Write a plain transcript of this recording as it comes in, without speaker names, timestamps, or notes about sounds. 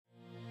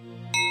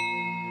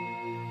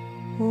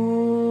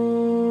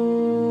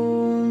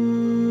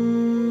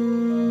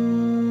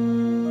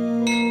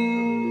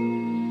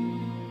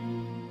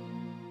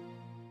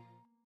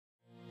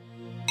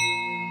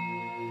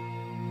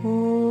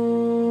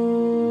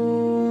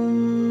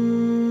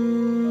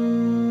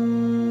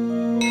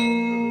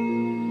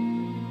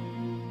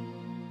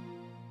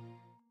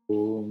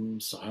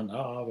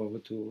Sahana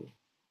Bhavatu,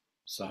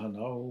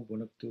 Sahanau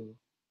Bhunaktu,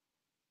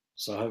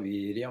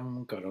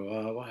 Sahaviryam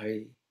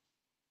Karavavahai,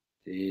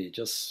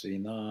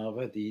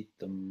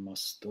 Tejasvinavaditam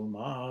Astu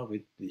Ma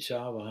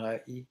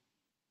Vidvishavahai.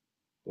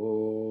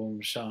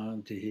 Om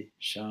Shanti,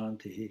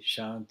 Shanti,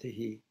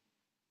 Shanti.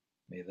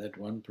 May that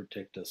one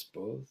protect us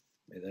both.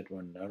 May that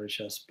one nourish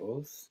us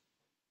both.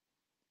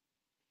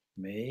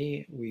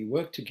 May we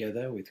work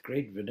together with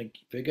great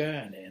vigor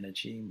and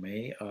energy.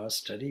 May our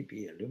study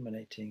be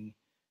illuminating.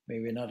 May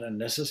we not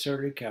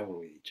unnecessarily cavil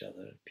with each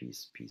other.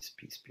 Peace, peace,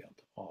 peace be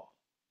unto all.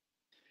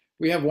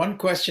 We have one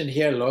question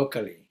here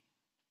locally.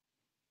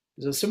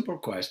 It's a simple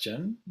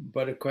question,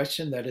 but a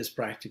question that is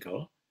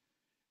practical,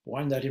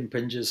 one that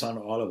impinges on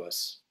all of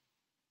us.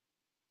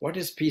 What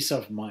is peace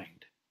of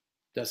mind?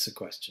 That's the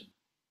question.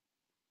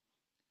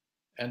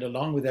 And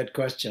along with that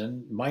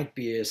question might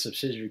be a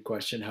subsidiary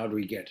question, how do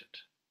we get it?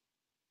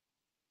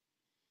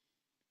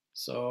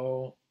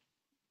 So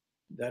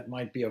that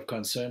might be of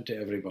concern to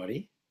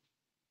everybody,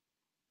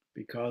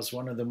 because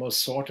one of the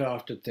most sought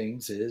after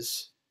things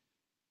is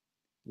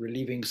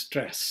relieving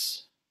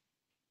stress.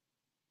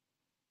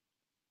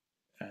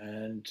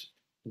 And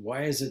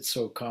why is it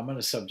so common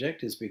a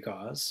subject is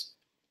because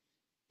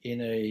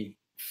in a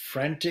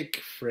frantic,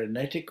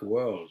 frenetic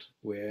world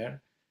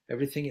where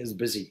everything is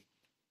busy,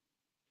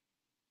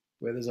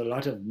 where there's a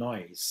lot of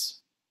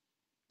noise,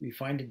 we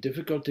find it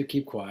difficult to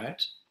keep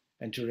quiet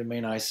and to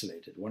remain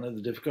isolated. One of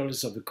the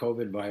difficulties of the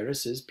COVID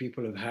virus is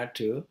people have had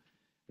to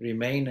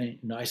remain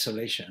in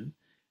isolation,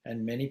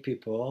 and many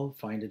people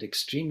find it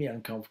extremely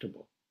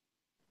uncomfortable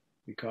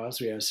because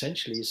we are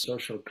essentially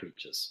social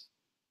creatures.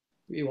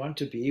 We want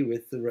to be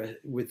with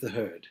the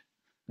herd.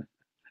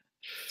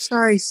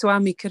 Sorry,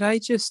 Swami, could I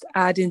just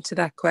add into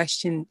that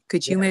question?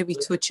 Could you maybe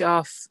touch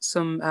off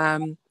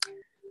some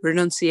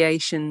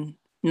renunciation,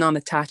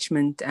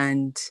 non-attachment,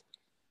 and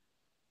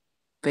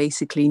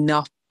basically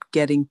not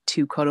getting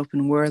too caught up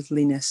in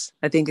worldliness?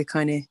 I think a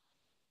kind of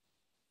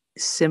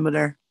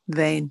similar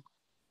vein.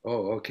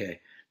 Oh,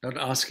 okay. Not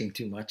asking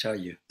too much, are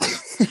you?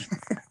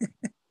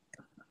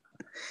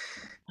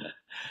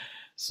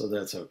 So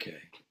that's okay.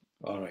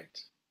 All right.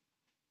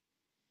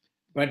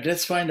 But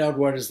let's find out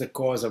what is the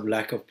cause of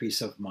lack of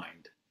peace of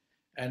mind.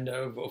 And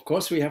of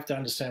course, we have to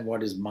understand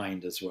what is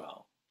mind as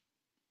well.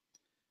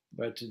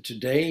 But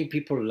today,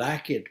 people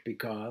lack it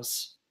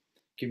because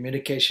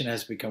communication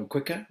has become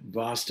quicker,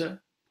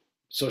 vaster.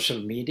 Social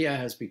media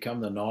has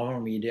become the normal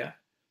media.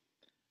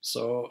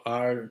 So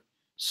our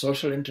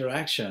social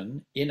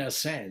interaction, in a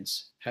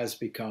sense, has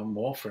become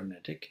more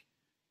frenetic.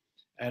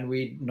 And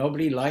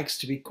nobody likes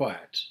to be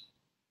quiet.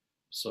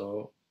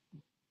 So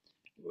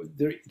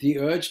the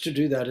urge to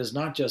do that is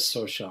not just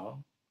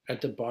social. At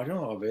the bottom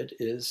of it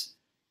is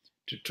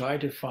to try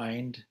to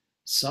find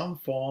some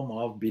form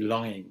of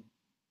belonging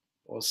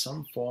or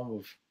some form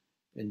of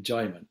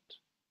enjoyment,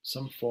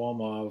 some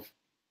form of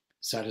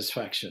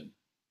satisfaction.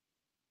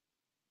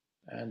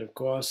 And of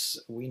course,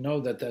 we know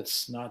that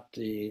that's not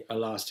a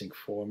lasting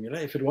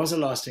formula. If it was a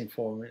lasting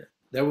formula,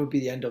 that would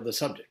be the end of the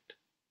subject.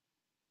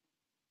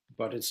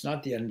 But it's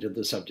not the end of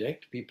the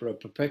subject. People are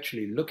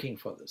perpetually looking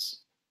for this.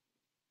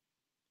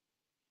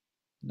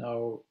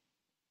 Now,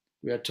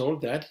 we are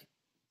told that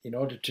in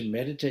order to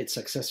meditate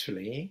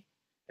successfully,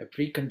 a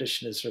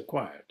precondition is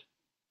required.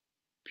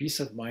 Peace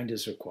of mind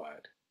is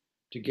required.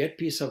 To get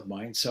peace of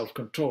mind,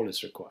 self-control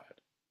is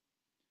required.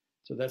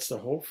 So that's the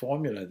whole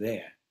formula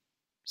there.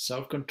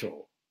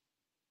 Self-control.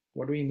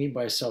 What do we mean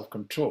by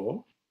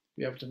self-control?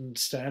 We have to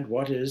understand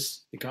what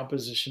is the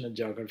composition and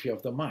geography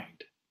of the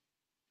mind.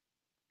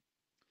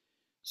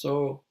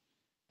 So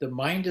the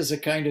mind is a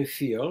kind of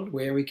field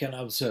where we can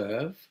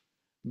observe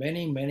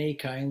many, many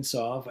kinds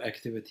of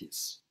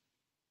activities.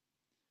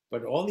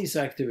 But all these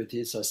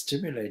activities are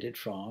stimulated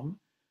from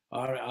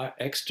our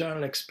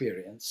external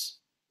experience,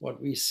 what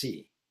we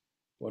see,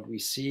 what we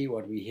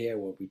hear,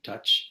 what we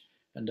touch,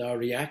 and our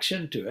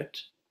reaction to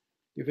it,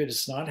 if it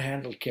is not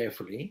handled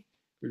carefully,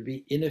 will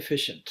be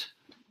inefficient.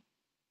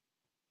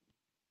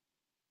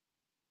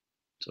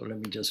 So let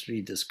me just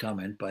read this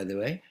comment, by the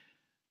way.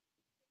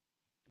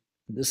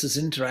 This is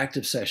an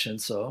interactive session,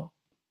 so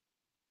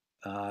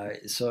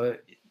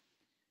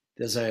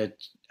there's a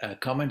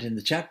comment in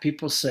the chat.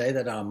 People say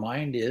that our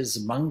mind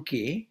is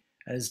monkey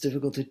and it's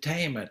difficult to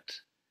tame it.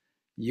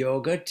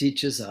 Yoga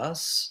teaches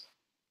us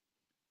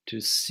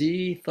to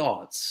see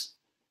thoughts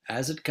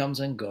as it comes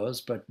and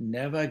goes, but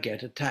never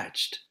get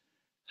attached.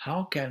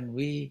 How can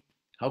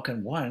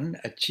one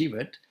achieve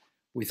it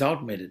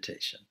without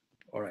meditation?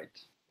 All right,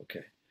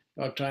 okay.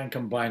 I'll try and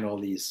combine all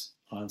these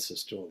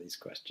answers to all these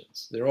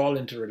questions. They're all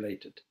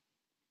interrelated.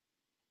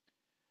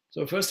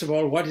 So first of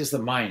all, what is the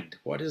mind?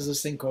 What is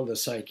this thing called the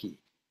psyche?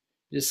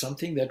 It is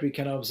something that we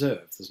can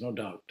observe, there's no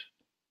doubt.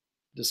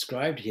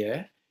 described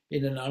here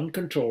in an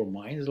uncontrolled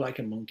mind is like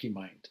a monkey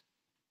mind.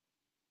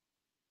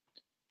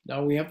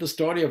 Now we have the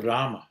story of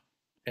Rama.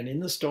 And in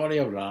the story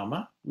of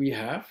Rama, we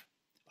have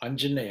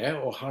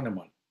Anjaneya or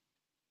Hanuman.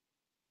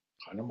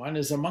 Hanuman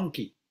is a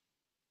monkey.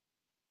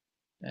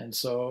 And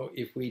so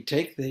if we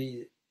take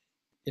the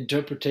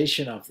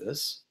interpretation of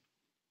this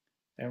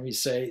and we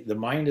say the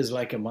mind is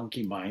like a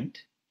monkey mind,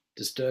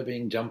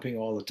 disturbing, jumping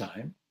all the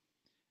time,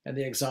 and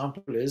the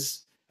example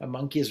is a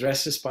monkey is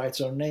restless by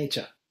its own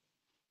nature.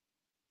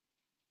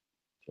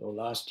 So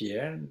last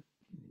year,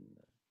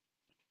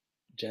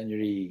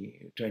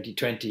 January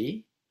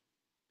 2020,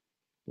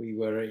 we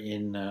were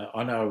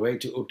on our way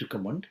to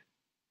Uttukamund,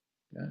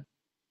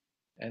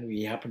 and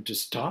we happened to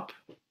stop,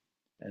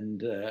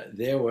 and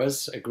there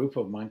was a group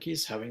of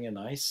monkeys having a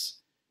nice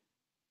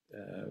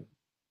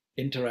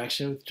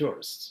interaction with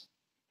tourists.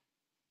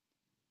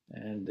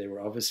 And they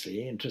were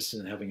obviously interested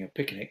in having a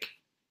picnic.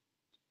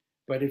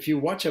 But if you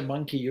watch a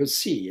monkey, you'll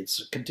see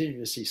it's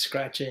continuously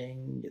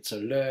scratching, it's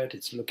alert,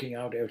 it's looking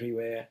out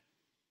everywhere.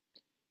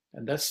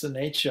 And that's the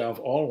nature of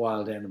all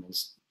wild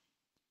animals.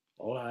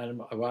 All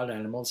wild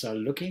animals are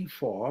looking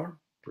for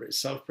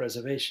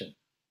self-preservation.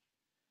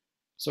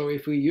 So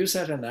if we use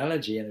that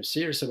analogy and are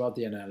serious about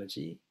the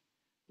analogy,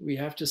 we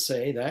have to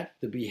say that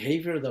the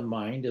behavior of the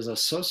mind is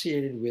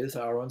associated with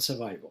our own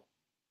survival.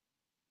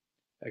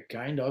 A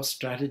kind of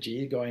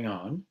strategy going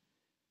on,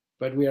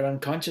 but we are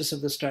unconscious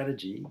of the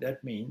strategy.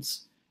 That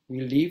means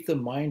we leave the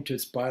mind to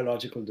its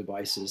biological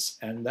devices,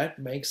 and that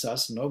makes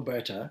us no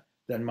better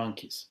than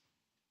monkeys.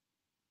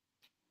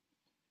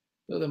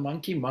 So the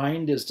monkey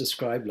mind is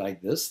described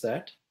like this,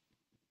 that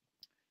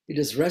it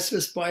is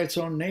restless by its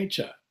own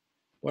nature.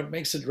 What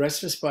makes it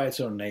restless by its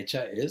own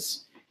nature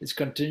is it's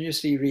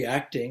continuously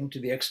reacting to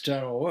the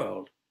external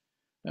world,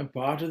 and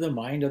part of the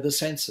mind are the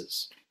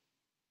senses.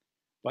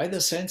 By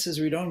the senses,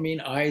 we don't mean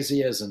eyes,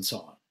 ears, and so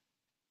on.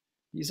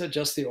 These are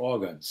just the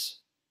organs.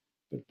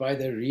 But by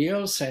the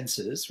real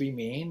senses, we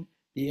mean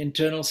the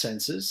internal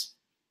senses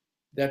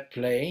that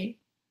play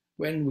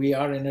when we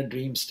are in a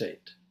dream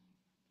state,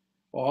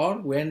 or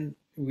when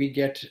we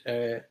get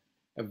a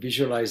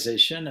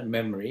visualization, a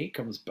memory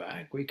comes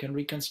back, we can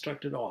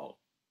reconstruct it all.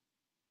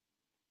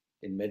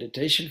 In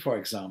meditation, for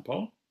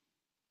example,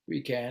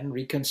 we can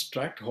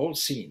reconstruct whole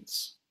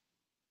scenes.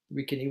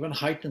 We can even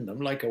heighten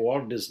them like a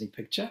Walt Disney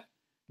picture.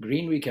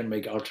 Green we can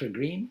make ultra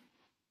green.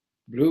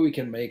 Blue we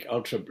can make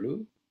ultra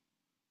blue.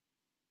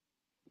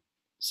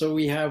 So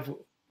we have,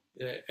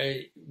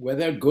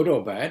 whether good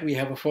or bad, we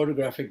have a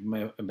photographic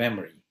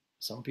memory.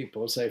 Some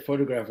people say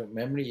photographic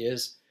memory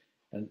is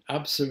an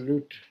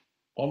absolute,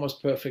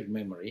 almost perfect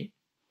memory.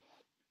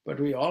 But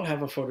we all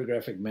have a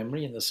photographic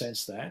memory in the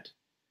sense that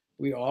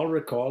we all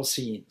recall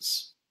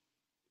scenes.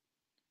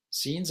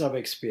 Scenes of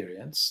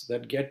experience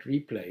that get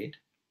replayed,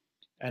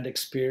 and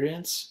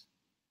experience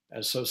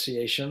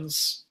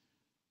associations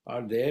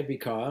are there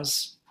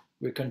because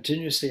we're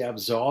continuously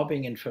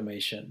absorbing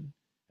information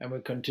and we're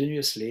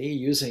continuously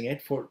using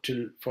it for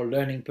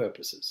learning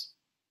purposes.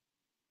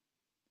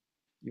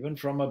 Even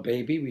from a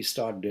baby, we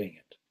start doing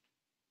it.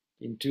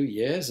 In 2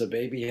 years, a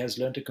baby has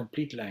learned a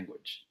complete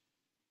language.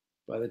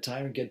 By the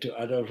time you get to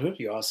adulthood,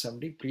 you ask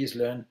somebody, please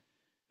learn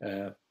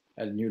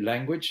a new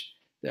language.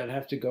 They'll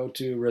have to go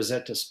to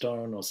Rosetta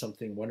Stone or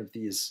something, one of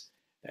these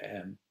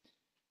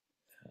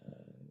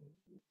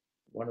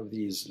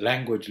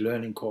language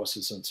learning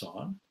courses and so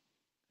on.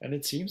 And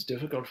it seems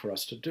difficult for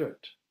us to do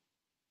it.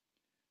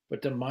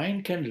 But the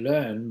mind can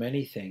learn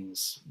many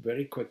things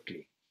very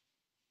quickly.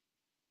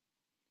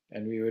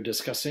 And we were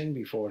discussing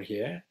before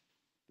here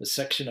the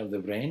section of the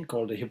brain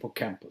called the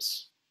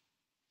hippocampus.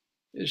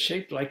 It's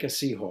shaped like a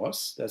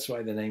seahorse. That's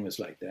why the name is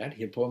like that.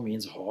 Hippo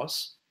means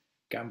horse.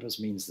 Campus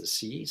means the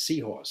sea.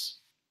 Seahorse.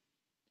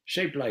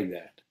 Shaped like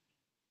that.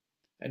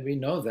 And we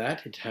know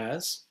that it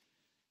has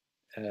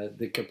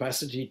the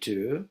capacity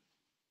to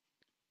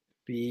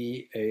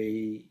be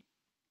a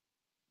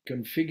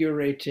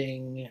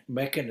configurating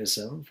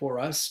mechanism for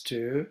us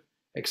to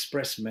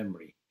express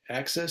memory,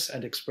 access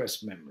and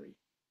express memory.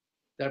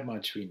 That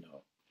much we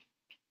know.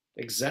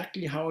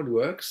 Exactly how it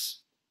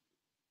works,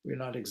 we're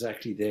not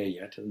exactly there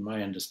yet, in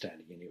my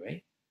understanding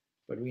anyway,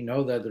 but we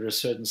know that there are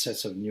certain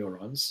sets of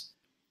neurons,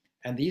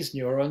 and these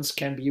neurons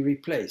can be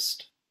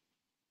replaced.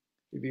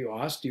 If you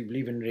ask, do you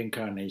believe in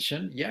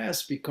reincarnation?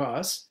 Yes,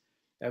 because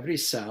every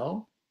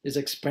cell is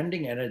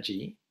expending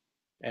energy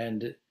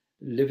and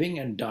living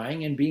and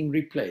dying and being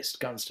replaced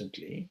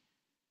constantly.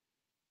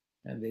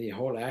 And the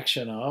whole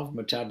action of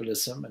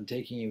metabolism and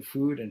taking in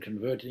food and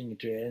converting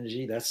it into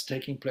energy, that's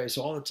taking place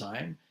all the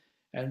time.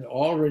 And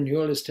all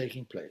renewal is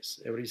taking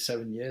place. Every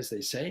 7 years,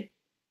 they say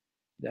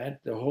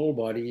that the whole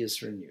body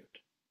is renewed.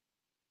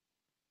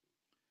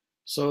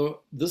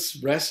 So this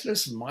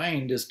restless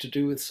mind is to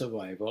do with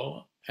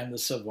survival. And the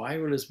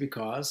survival is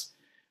because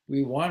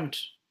we want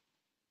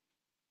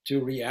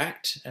to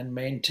react and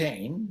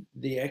maintain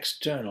the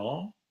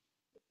external,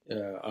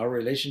 our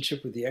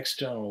relationship with the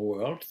external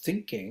world,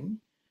 thinking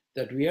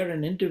that we are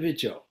an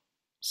individual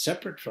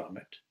separate from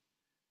it,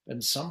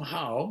 and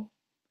somehow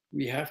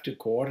we have to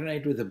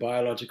coordinate with the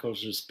biological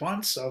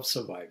response of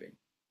surviving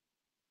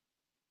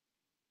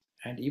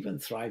and even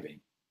thriving.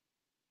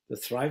 The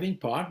thriving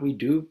part we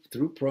do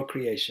through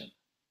procreation.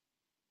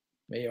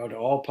 May it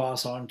all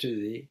pass on to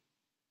the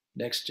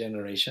next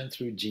generation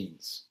through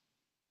genes.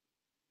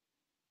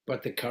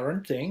 But the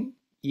current thing,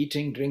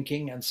 eating,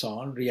 drinking, and so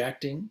on,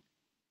 reacting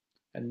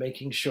and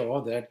making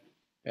sure that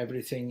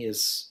everything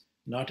is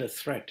not a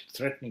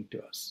threatening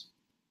to us.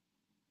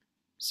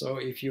 So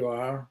if you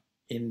are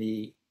in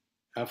the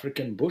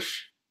African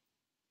bush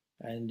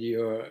and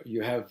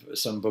you have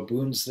some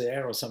baboons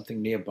there or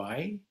something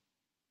nearby,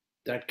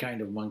 that kind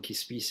of monkey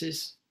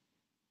species,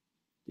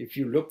 if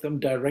you look them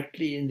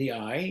directly in the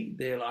eye,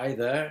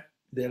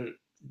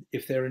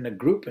 if they're in a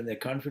group and they're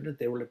confident,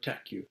 they will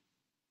attack you.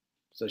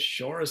 It's the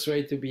surest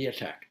way to be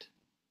attacked.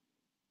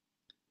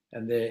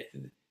 And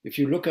if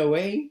you look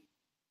away,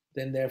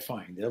 then they're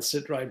fine. They'll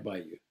sit right by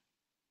you.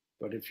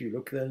 But if you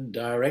look them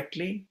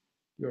directly,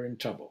 you're in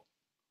trouble.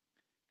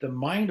 The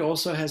mind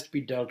also has to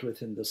be dealt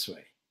with in this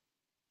way.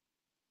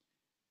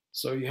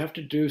 So you have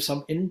to do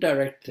some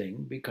indirect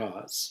thing,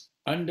 because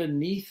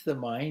underneath the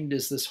mind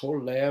is this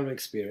whole layer of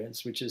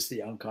experience, which is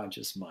the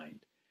unconscious mind.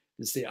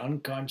 It's the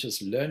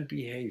unconscious learned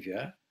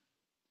behavior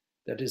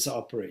that is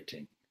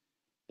operating.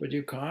 But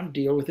you can't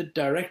deal with it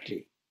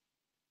directly.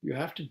 You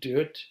have to do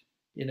it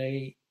in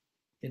a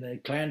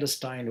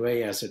clandestine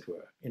way, as it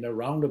were, in a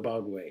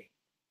roundabout way,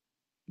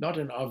 not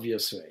an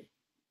obvious way.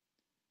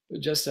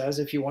 Just as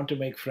if you want to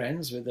make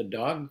friends with a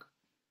dog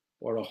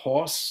or a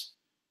horse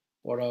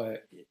or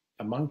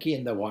a monkey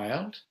in the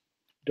wild,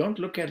 don't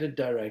look at it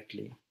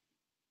directly.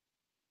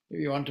 If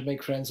you want to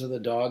make friends with a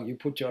dog, you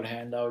put your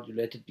hand out, you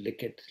let it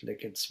lick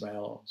it,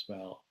 smell,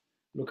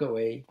 look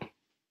away.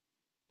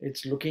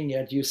 It's looking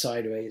at you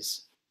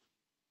sideways.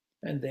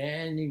 And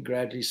then you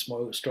gradually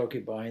stroke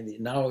it behind the.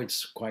 Now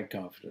it's quite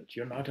confident.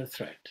 You're not a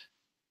threat.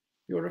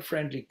 You're a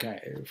friendly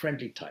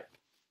type.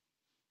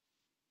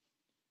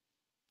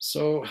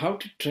 So how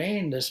to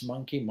train this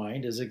monkey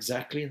mind is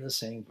exactly in the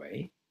same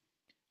way.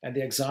 And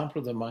the example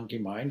of the monkey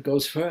mind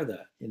goes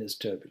further in its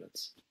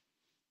turbulence.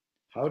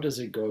 How does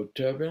it go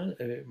turbulent,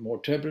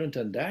 more turbulent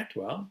than that?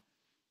 Well,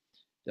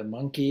 the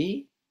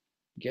monkey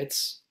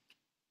gets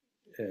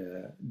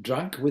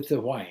drunk with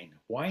the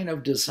wine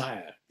of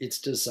desire. It's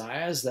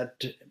desires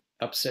that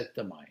upset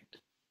the mind.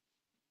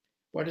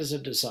 What is a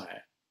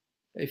desire?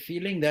 A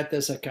feeling that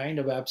there's a kind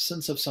of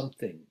absence of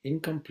something,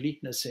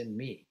 incompleteness in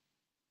me,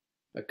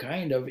 a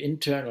kind of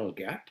internal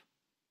gap,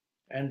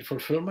 and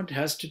fulfillment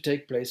has to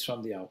take place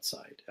from the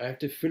outside. I have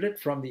to fill it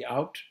from the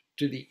out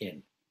to the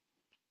in.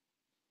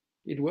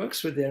 It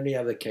works with any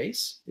other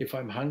case. If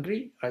I'm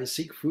hungry, I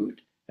seek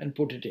food and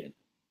put it in.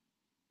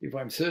 If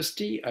I'm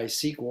thirsty, I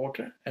seek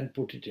water and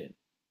put it in.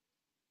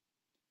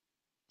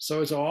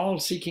 So it's all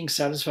seeking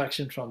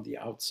satisfaction from the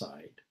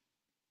outside.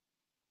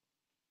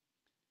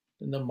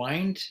 And the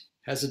mind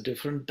has a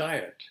different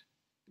diet.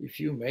 If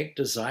you make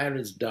desire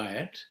its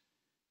diet,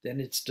 then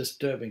it's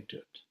disturbing to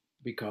it,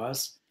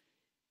 because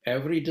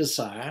every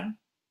desire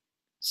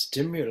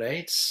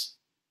stimulates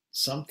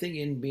something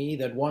in me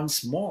that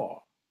wants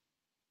more.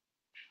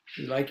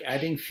 It's like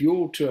adding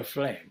fuel to a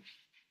flame.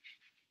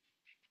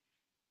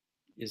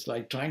 It's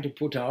like trying to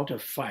put out a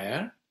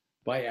fire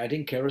by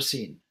adding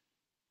kerosene.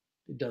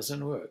 It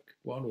doesn't work,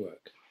 won't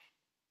work.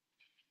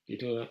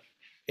 It'll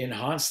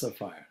enhance the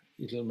fire.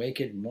 It'll make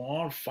it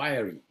more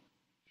fiery.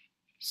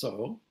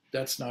 So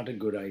that's not a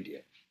good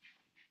idea.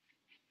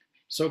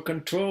 So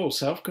control,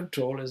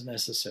 self-control is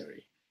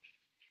necessary.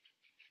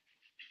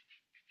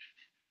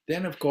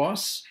 Then, of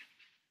course,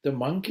 the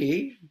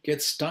monkey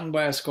gets stung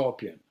by a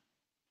scorpion.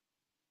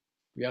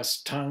 We are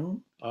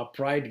stung, our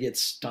pride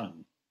gets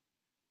stung.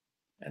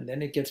 And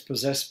then it gets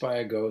possessed by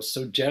a ghost.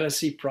 So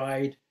jealousy,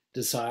 pride,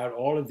 desire,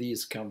 all of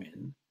these come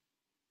in.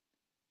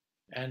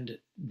 And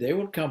they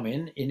will come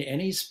in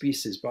any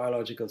species,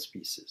 biological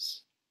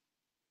species.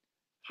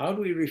 How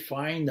do we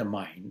refine the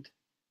mind?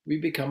 We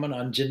become an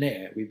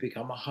Anjaneya, we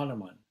become a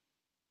Hanuman.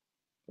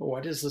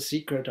 What is the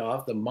secret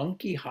of the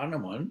monkey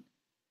Hanuman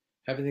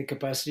having the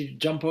capacity to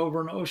jump over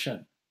an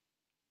ocean?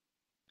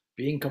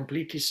 Being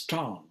completely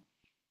strong.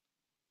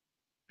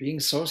 Being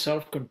so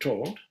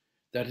self-controlled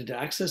that it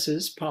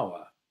accesses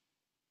power.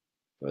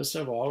 First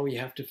of all, we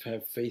have to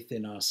have faith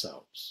in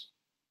ourselves.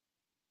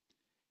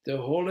 The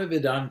whole of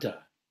Vedanta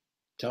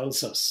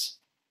tells us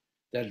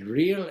that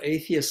real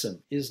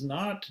atheism is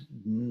not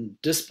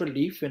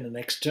disbelief in an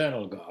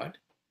external God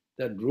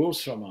that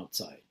rules from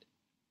outside.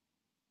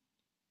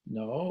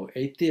 No,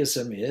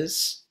 atheism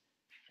is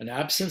an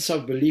absence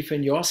of belief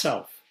in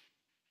yourself,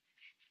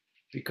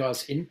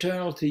 because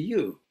internal to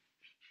you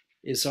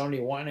is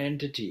only one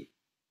entity,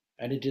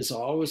 and it is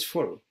always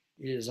full,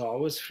 it is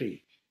always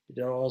free, it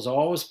is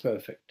always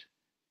perfect,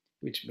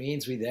 which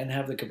means we then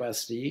have the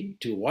capacity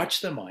to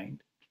watch the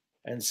mind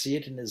and see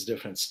it in its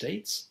different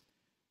states,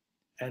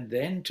 and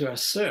then to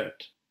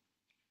assert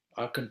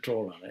our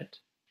control on it,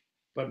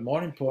 but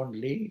more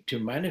importantly, to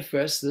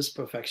manifest this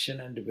perfection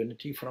and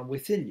divinity from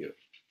within you.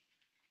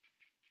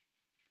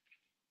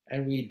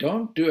 And we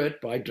don't do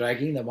it by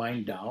dragging the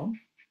mind down.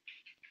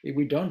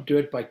 We don't do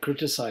it by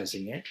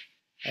criticizing it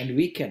and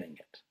weakening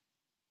it.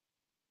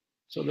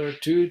 So there are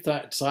two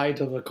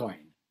sides of the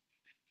coin.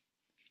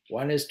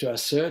 One is to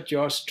assert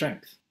your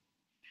strength,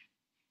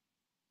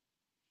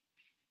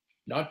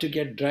 not to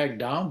get dragged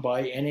down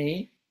by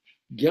any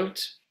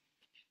guilt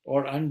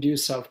or undue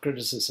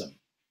self-criticism.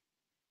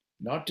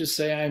 Not to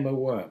say I'm a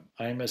worm,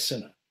 I'm a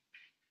sinner.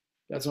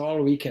 That's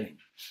all weakening.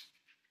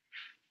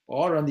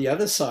 Or on the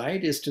other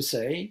side is to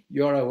say,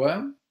 you're a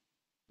worm,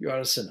 you are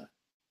a sinner.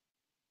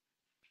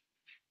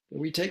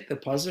 We take the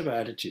positive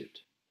attitude.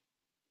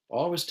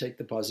 Always take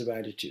the positive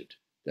attitude.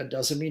 That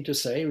doesn't mean to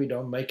say we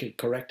don't make a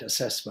correct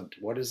assessment.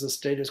 What is the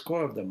status quo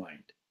of the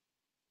mind?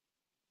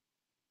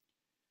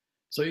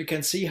 So you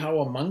can see how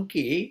a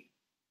monkey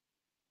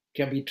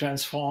can be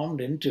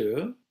transformed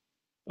into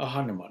a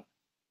Hanuman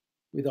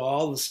with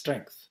all the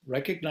strength,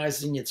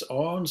 recognizing its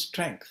own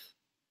strength.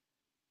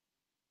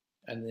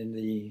 And in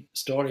the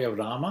story of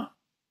Rama,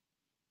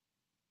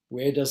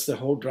 where does the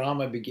whole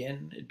drama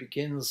begin? It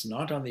begins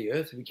not on the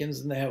earth, it begins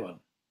in the heaven.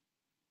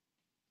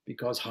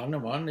 Because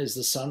Hanuman is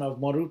the son of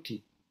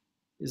Maruti,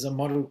 is a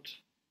Marut,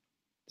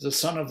 is the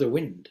son of the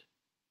wind.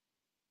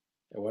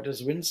 And what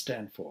does wind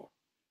stand for?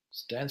 It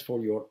stands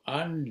for your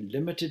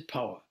unlimited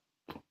power.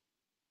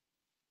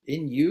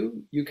 In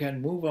you, you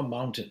can move a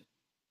mountain.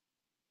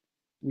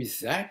 With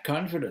that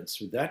confidence,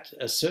 with that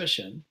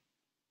assertion,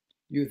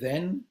 you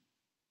then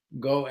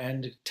go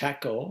and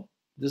tackle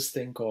this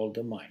thing called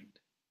the mind.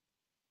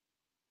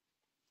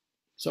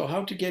 So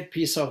how to get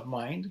peace of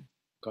mind?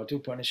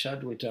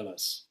 Kathopanishad will tell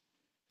us.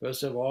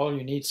 First of all,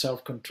 you need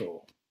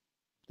self-control.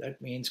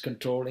 That means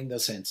controlling the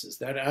senses.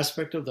 That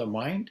aspect of the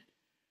mind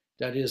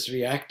that is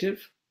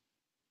reactive,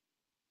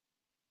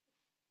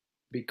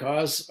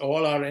 because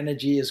all our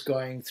energy is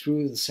going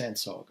through the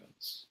sense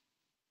organs.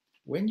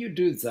 When you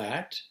do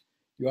that,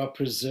 you are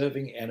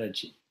preserving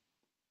energy.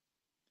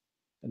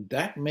 And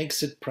that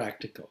makes it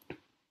practical.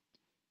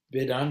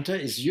 Vedanta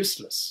is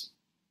useless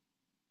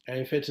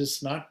if it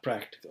is not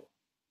practical.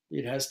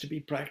 It has to be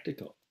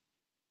practical.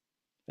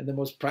 And the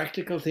most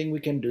practical thing we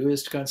can do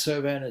is to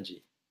conserve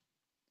energy.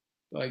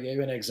 I gave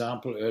an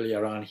example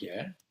earlier on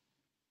here.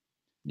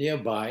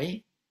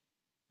 Nearby,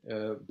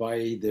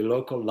 by the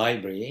local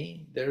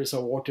library, there is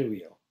a water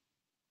wheel.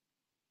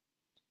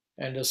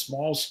 And a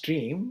small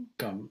stream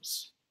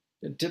comes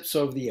and tips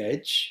over the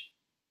edge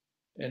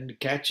and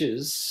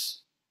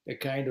catches a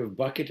kind of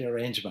bucket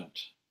arrangement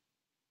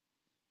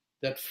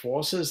that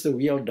forces the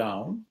wheel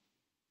down.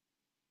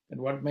 And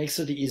what makes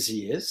it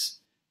easy is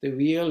the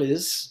wheel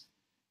is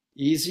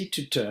easy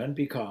to turn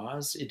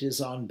because it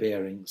is on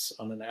bearings,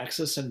 on an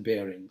axis and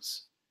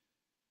bearings.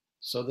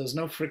 So there's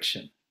no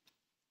friction.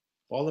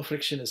 All the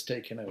friction is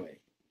taken away.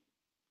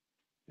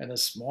 And a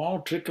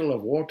small trickle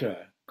of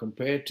water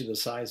compared to the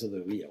size of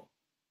the wheel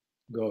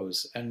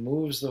goes and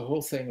moves the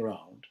whole thing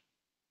around.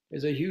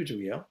 It's a huge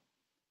wheel,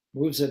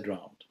 moves it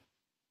round.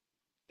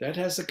 That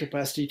has the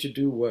capacity to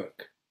do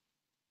work.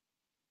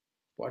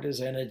 What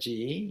is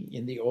energy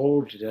in the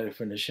old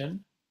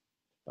definition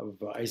of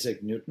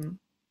Isaac Newton?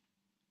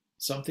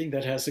 Something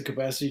that has the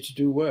capacity to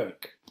do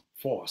work.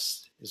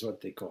 Force is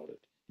what they called it.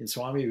 In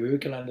Swami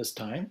Vivekananda's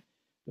time,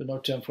 there was no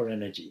term for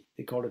energy.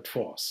 They called it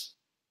force.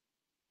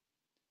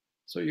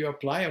 So you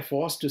apply a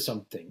force to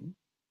something,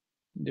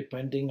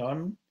 depending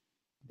on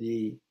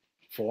the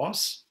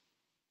force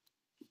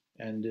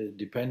and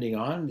depending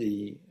on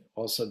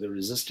also the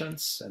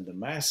resistance and the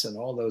mass and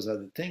all those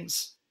other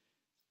things,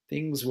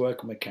 things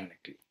work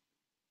mechanically.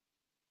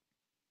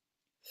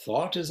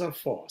 Thought is a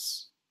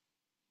force.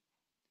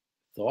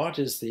 Thought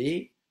is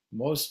the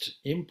most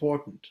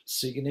important,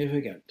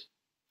 significant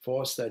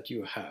force that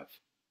you have.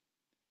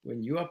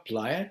 When you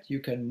apply it, you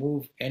can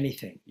move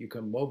anything. You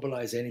can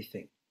mobilize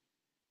anything.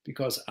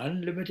 Because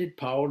unlimited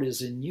power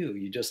is in you.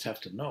 You just have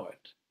to know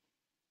it.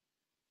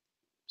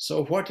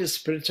 So what is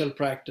spiritual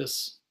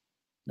practice?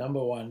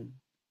 Number one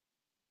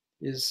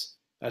is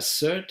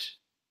assert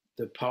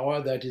the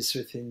power that is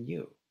within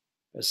you.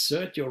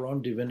 Assert your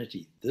own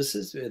divinity. This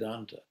is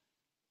Vedanta.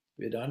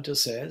 Vedanta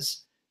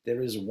says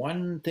there is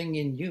one thing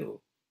in you,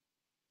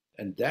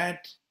 and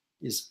that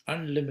is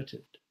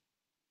unlimited.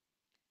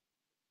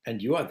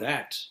 And you are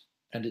that.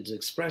 And it's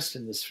expressed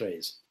in this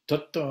phrase,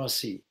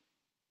 Tattvamasi,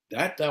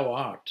 that thou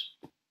art.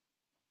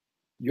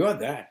 You are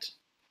that.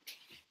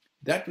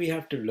 That we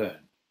have to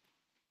learn.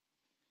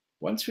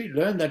 Once we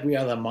learn that we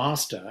are the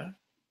master,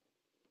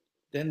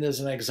 then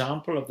there's an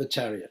example of the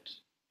chariot,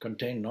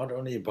 contained not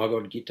only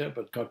Bhagavad Gita,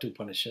 but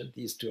Kathopanishad.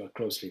 These two are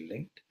closely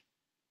linked.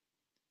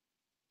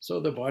 So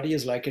the body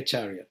is like a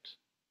chariot.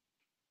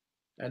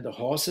 And the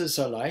horses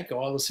are like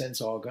all the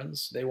sense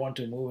organs. They want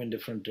to move in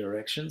different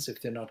directions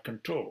if they're not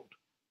controlled.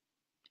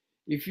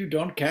 If you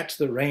don't catch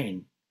the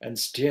rein and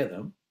steer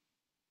them,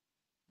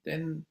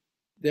 then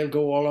they'll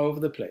go all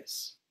over the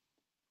place.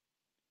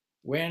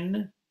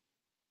 When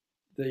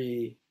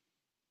the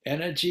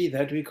energy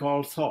that we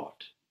call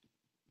thought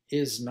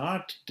is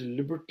not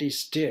deliberately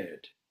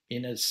steered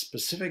in a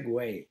specific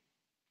way,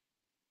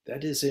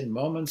 that is in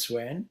moments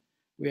when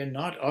we are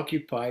not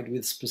occupied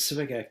with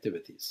specific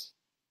activities.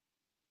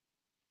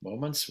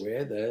 moments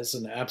where there's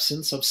an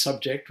absence of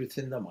subject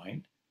within the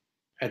mind.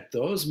 At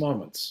those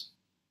moments,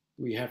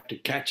 we have to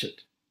catch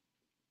it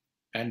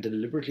and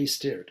deliberately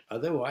steer it.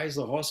 Otherwise,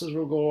 the horses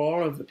will go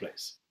all over the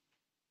place.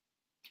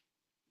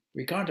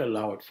 We can't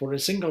allow it for a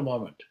single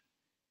moment.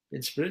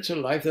 In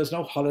spiritual life, there's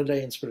no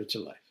holiday in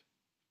spiritual life.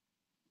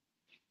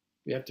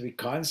 We have to be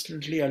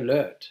constantly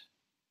alert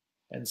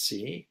and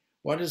see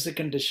what is the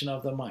condition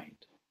of the mind.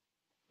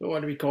 So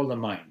what do we call the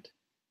mind?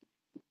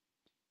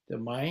 The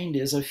mind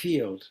is a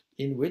field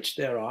in which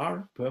there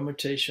are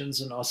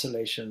permutations and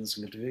oscillations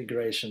and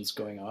configurations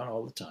going on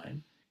all the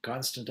time,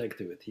 constant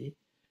activity,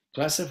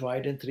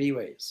 classified in three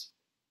ways.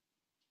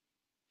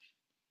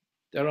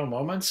 There are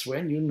moments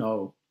when you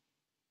know,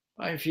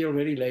 I feel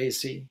very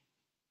lazy.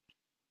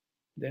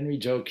 Then we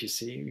joke, you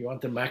see, we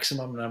want the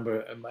maximum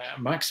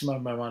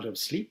amount of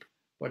sleep.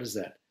 What is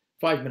that?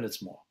 5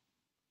 minutes more.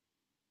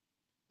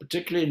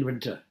 Particularly in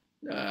winter.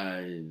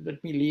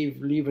 Let me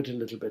leave it a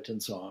little bit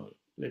and so on.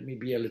 Let me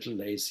be a little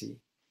lazy.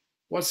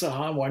 What's the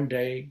harm one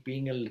day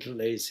being a little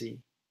lazy?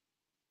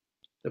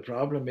 The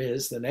problem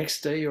is the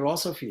next day you'll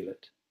also feel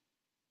it.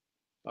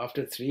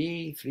 After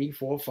 3,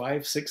 4,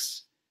 5,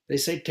 6, they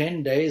say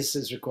 10 days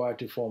is required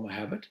to form a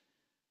habit.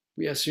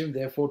 We assume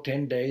therefore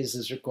 10 days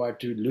is required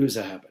to lose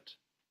a habit.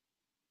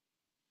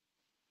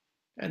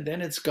 And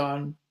then it's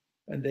gone,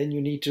 and then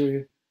you need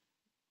to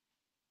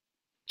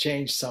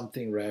change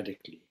something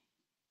radically.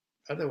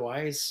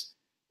 Otherwise,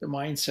 the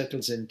mind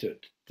settles into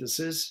it. This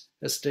is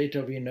a state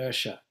of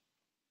inertia.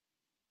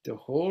 The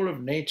whole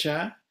of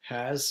nature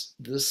has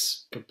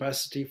this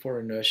capacity for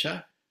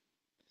inertia.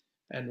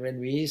 And when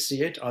we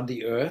see it on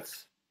the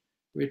earth,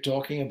 we're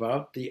talking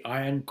about the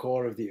iron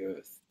core of the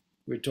earth.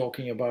 We're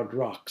talking about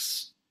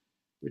rocks.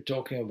 We're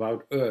talking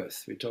about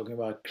earth. We're talking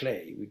about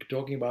clay. We're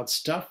talking about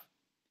stuff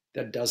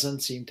that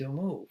doesn't seem to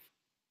move.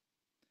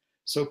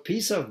 So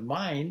peace of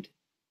mind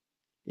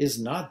is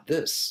not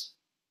this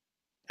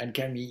and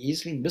can be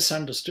easily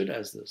misunderstood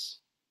as this.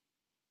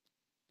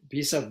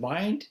 Peace of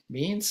mind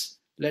means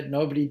let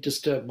nobody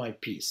disturb my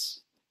peace.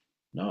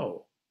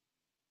 No.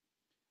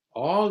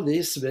 All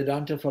this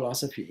Vedanta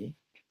philosophy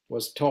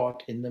was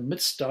taught in the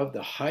midst of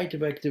the height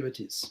of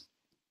activities.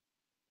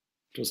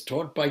 It was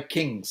taught by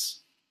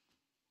kings,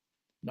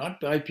 not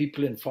by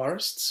people in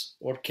forests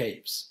or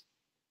caves.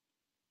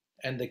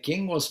 And the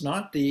king was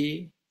not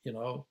the,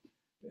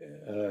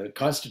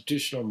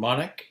 constitutional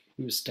monarch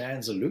who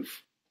stands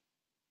aloof,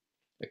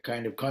 a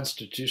kind of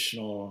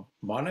constitutional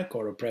monarch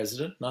or a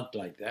president, not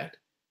like that.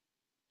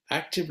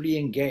 Actively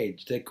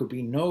engaged. There could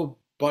be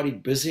nobody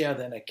busier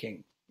than a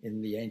king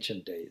in the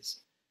ancient days.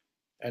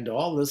 And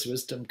all this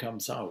wisdom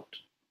comes out.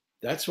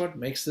 That's what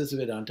makes this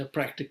Vedanta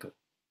practical.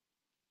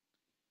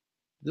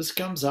 This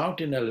comes out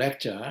in a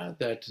lecture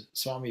that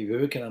Swami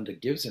Vivekananda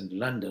gives in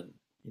London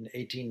in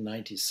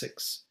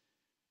 1896.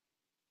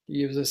 He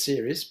gives a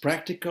series,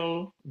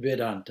 Practical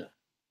Vedanta,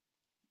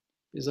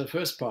 is the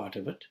first part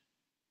of it,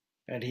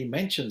 and he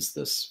mentions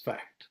this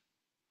fact.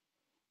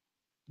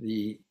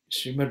 The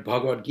Srimad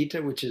Bhagavad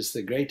Gita, which is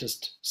the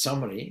greatest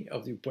summary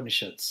of the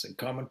Upanishads and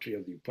commentary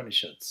of the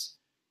Upanishads,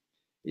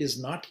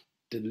 is not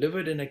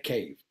delivered in a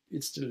cave.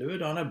 It's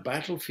delivered on a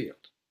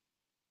battlefield.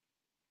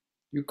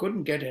 You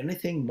couldn't get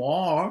anything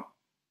more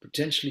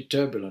potentially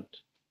turbulent,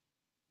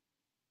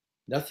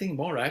 nothing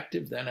more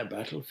active than a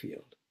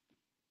battlefield.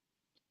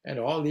 And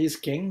all these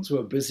kings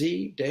were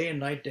busy day and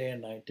night, day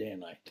and night, day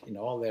and night in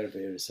all their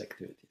various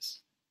activities.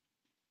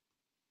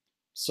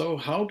 So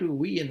how do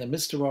we, in the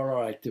midst of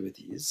our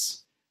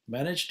activities,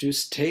 manage to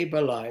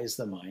stabilize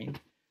the mind,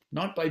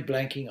 not by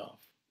blanking off,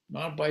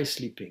 not by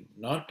sleeping,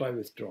 not by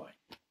withdrawing,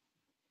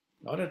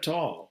 not at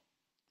all.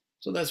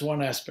 So that's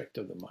one aspect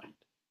of the mind.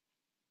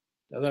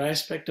 The other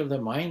aspect of the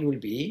mind will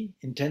be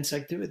intense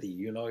activity.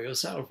 You know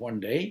yourself, one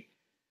day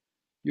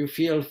you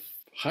feel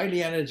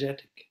highly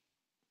energetic.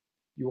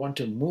 You want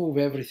to move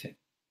everything.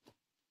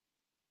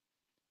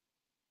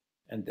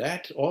 And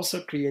that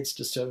also creates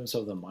disturbance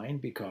of the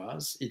mind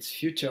because it's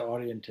future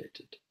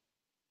orientated.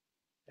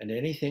 And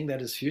anything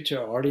that is future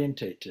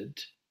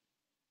orientated,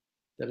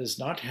 that is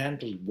not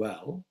handled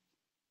well,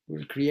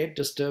 will create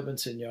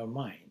disturbance in your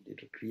mind.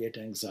 It will create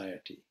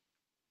anxiety.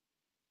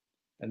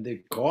 And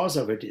the cause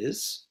of it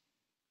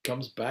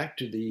comes back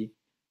to the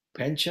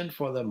penchant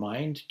for the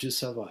mind to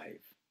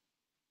survive.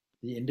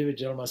 The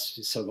individual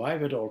must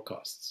survive at all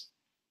costs.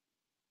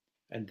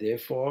 And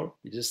therefore,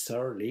 it is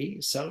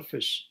thoroughly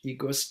selfish,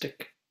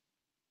 egoistic.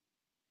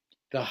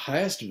 The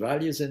highest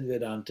values in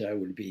Vedanta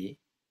will be,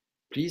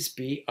 please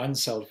be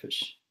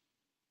unselfish.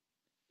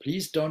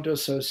 Please don't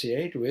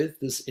associate with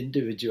this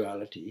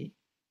individuality,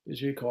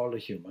 which we call a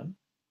human.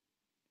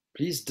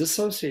 Please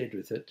dissociate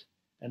with it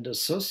and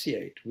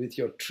associate with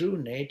your true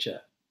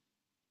nature.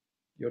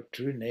 Your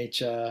true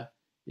nature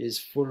is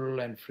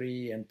full and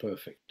free and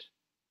perfect.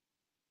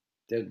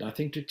 There's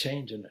nothing to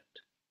change in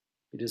it.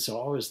 It is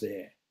always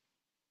there.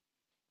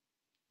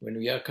 When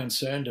we are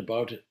concerned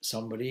about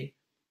somebody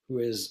who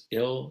is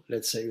ill,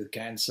 let's say with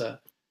cancer,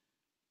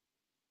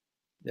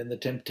 then the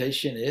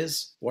temptation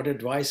is, what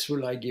advice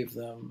will I give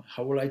them?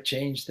 How will I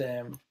change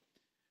them?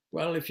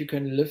 Well, if you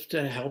can lift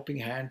a helping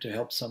hand to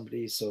help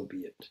somebody, so be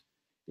it.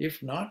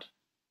 If not,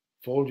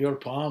 fold your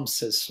palms,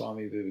 says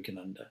Swami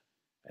Vivekananda,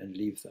 and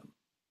leave them.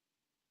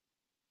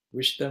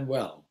 Wish them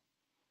well,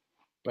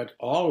 but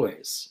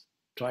always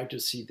try to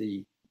see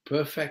the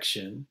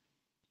perfection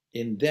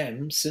in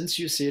them since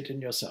you see it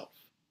in yourself.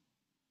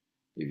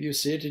 If you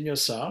see it in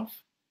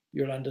yourself,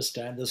 you'll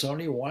understand there's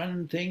only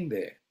one thing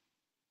there.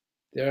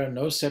 There are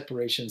no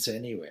separations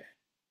anywhere.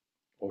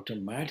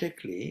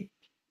 Automatically,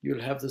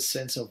 you'll have the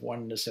sense of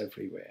oneness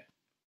everywhere.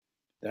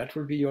 That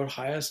will be your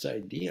highest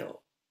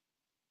ideal.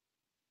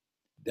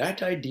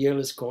 That ideal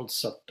is called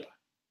sattva.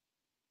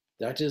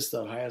 That is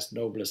the highest,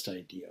 noblest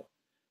ideal.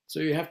 So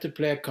you have to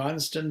play a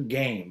constant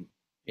game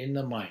in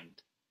the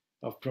mind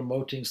of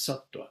promoting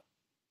sattva.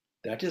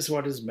 That is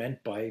what is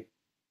meant by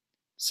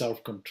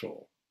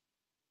self-control.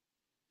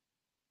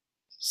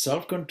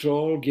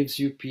 Self-control gives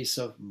you peace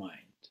of mind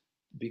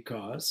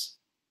because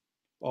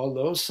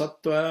although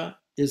sattva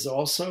is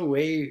also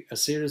a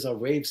series of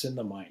waves in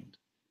the mind,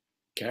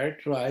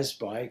 characterized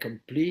by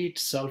complete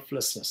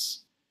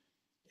selflessness,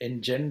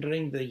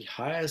 engendering the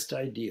highest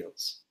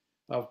ideals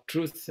of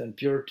truth and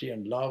purity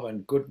and love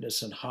and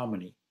goodness and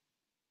harmony.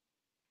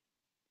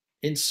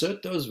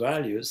 Insert those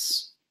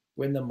values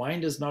when the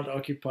mind is not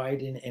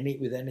occupied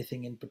with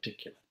anything in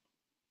particular.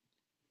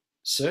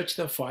 Search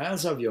the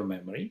files of your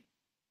memory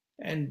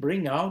and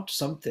bring out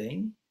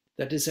something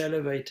that is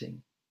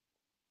elevating.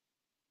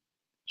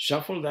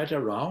 Shuffle that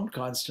around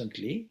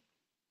constantly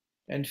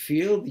and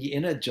feel the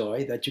inner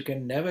joy that you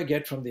can never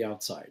get from the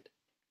outside.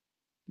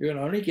 You can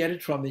only get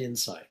it from the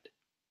inside.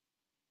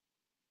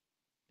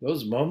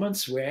 Those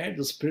moments where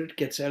the spirit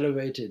gets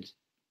elevated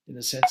in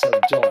a sense of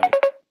joy.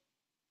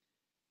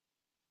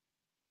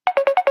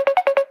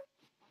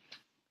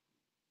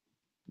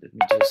 Let me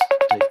just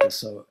take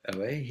this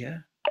away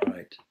here. All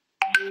right.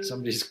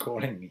 Somebody's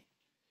calling me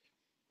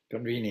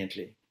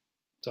conveniently.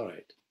 It's all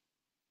right.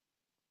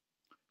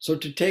 So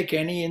to take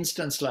any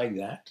instance like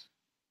that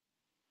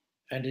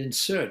and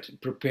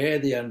prepare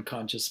the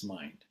unconscious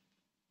mind.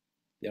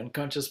 The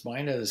unconscious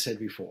mind, as I said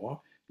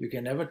before, you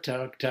can never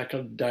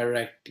tackle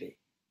directly.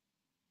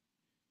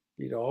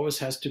 It always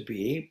has to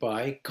be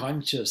by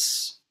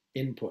conscious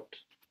input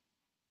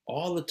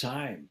all the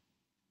time.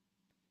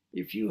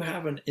 If you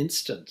have an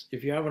instant,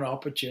 if you have an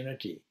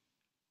opportunity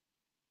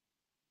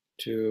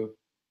to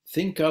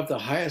think of the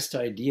highest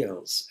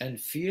ideals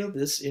and feel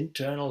this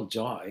internal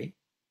joy,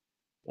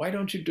 why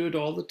don't you do it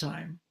all the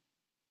time?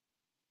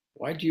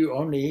 Why do you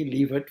only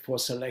leave it for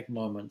select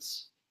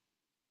moments?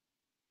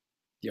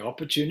 The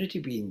opportunity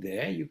being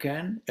there, you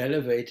can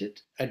elevate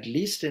it, at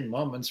least in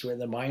moments where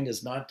the mind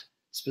is not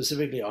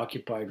specifically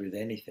occupied with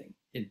anything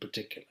in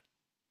particular.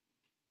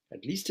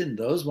 At least in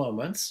those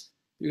moments,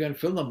 you can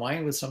fill the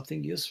mind with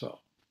something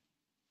useful.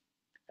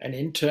 An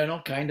internal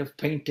kind of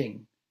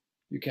painting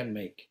you can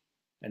make,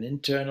 an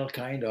internal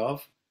kind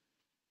of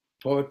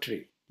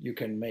poetry you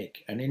can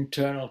make, an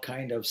internal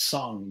kind of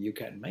song you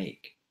can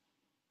make.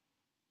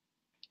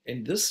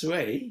 In this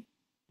way,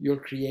 you'll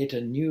create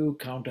a new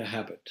counter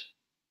habit.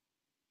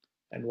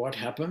 And what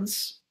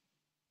happens?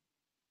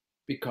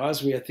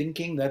 Because we are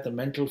thinking that the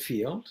mental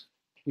field,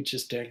 which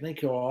is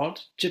technically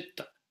called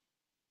chitta,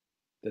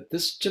 that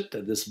this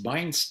chitta, this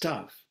mind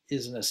stuff,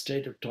 is in a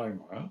state of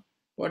turmoil,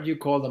 what you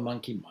call the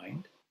monkey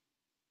mind,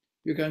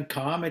 you can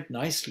calm it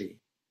nicely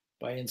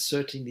by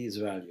inserting these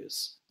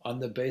values on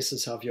the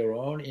basis of your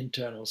own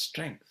internal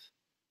strength,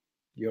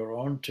 your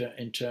own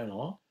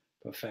internal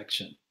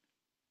perfection,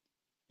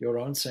 your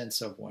own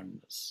sense of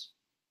oneness.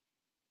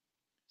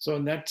 So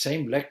in that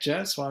same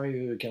lecture, Swami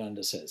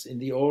Vivekananda says, in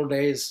the old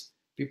days,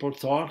 people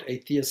thought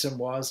atheism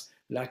was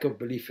lack of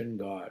belief in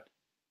God.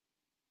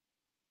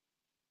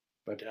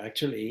 But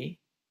actually,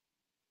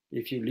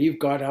 if you leave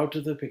God out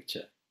of the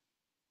picture,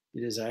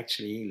 it is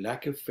actually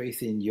lack of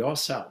faith in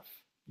yourself,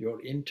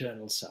 your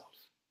internal self.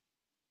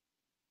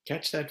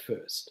 Catch that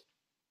first,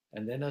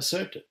 and then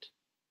assert it.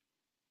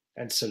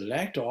 And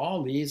select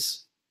all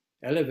these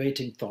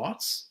elevating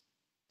thoughts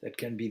that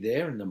can be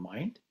there in the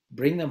mind,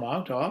 bring them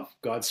out of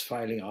God's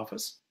filing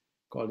office,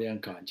 called the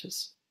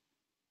unconscious,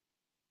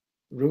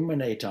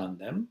 ruminate on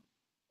them,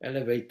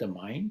 elevate the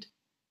mind,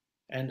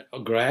 and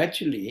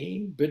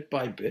gradually, bit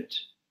by bit,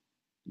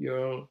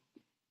 you'll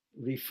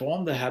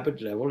reform the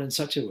habit level in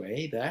such a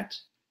way that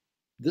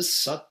this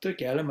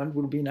sattvic element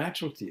will be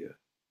natural to you.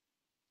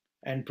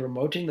 And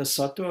promoting the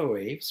sattva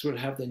waves will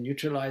have the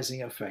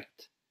neutralizing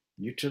effect,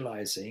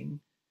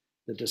 neutralizing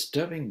the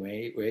disturbing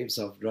waves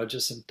of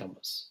rajas and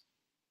tamas.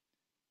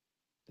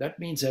 That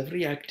means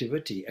every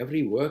activity,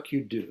 every work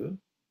you do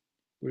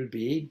will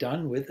be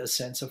done with a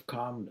sense of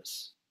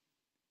calmness.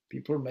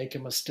 People make a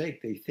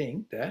mistake. They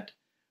think that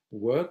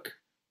work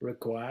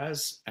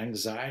requires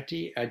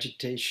anxiety,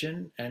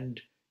 agitation, and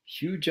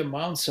huge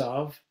amounts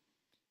of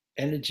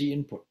energy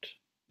input.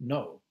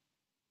 No.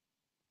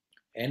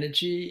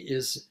 Energy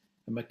is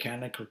a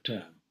mechanical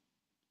term.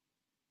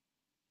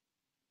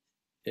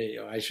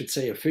 I should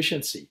say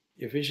efficiency.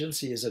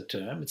 Efficiency is a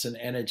term. It's an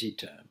energy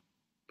term.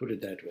 Put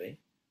it that way.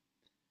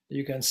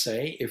 You can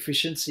say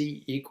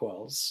efficiency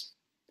equals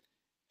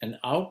an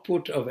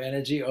output of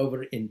energy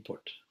over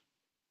input.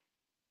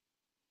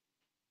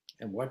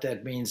 And what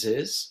that means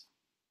is,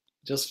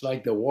 just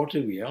like the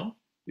water wheel,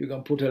 you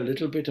can put a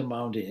little bit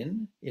amount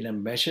in a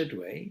measured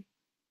way,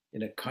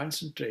 in a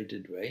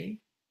concentrated way,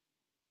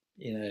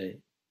 in a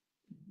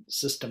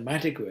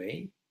systematic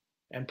way,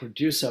 and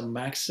produce a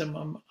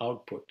maximum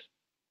output.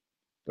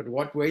 But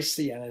what wastes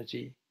the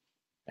energy?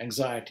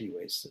 Anxiety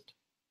wastes it.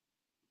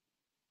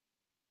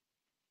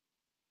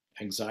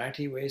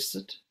 Anxiety wastes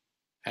it.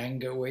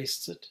 Anger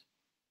wastes it.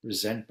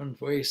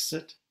 Resentment wastes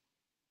it.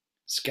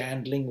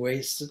 Scandling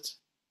wastes it.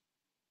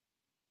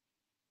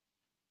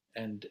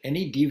 And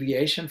any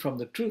deviation from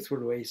the truth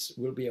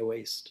will be a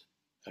waste,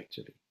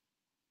 actually.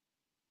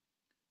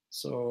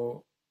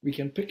 So we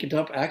can pick it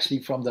up actually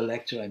from the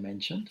lecture I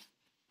mentioned.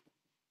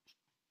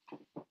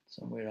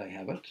 Somewhere I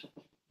have it.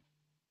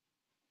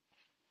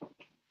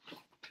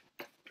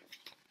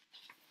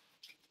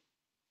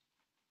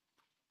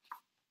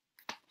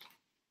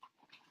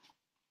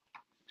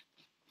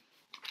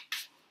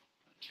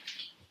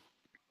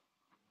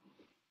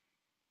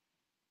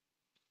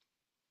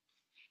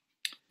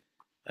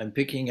 I'm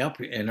picking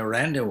up in a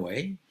random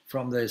way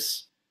from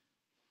this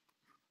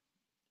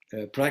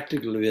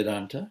practical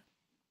Vedanta.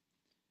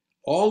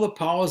 All the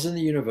powers in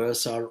the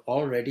universe are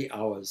already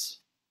ours.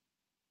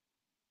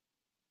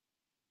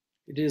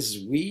 It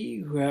is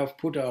we who have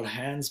put our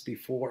hands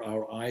before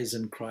our eyes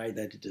and cry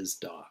that it is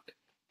dark.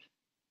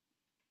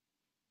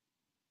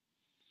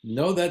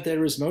 Know that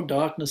there is no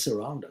darkness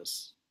around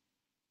us.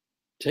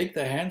 Take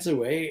the hands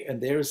away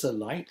and there is a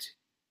light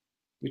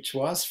which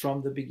was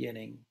from the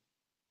beginning.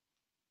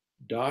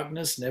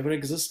 Darkness never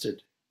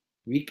existed.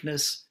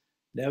 Weakness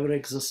never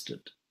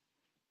existed.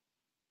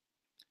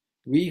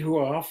 We who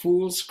are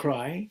fools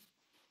cry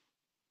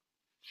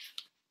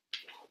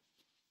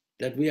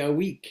that we are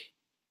weak.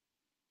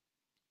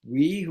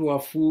 We who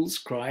are fools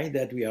cry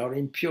that we are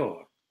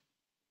impure.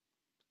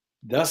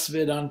 Thus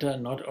Vedanta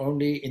not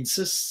only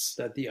insists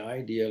that the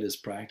ideal is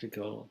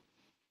practical,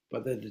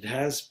 but that it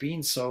has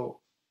been so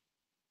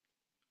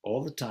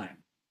all the time.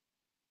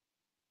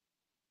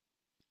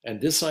 And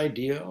this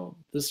ideal,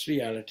 this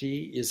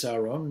reality, is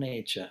our own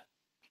nature.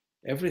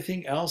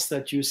 Everything else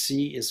that you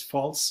see is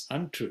false,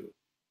 untrue.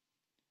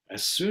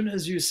 As soon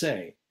as you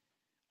say,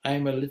 I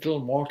am a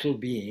little mortal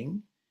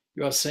being,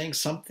 you are saying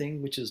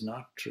something which is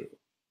not true.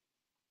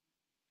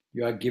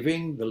 You are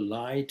giving the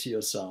lie to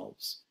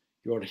yourselves.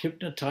 You are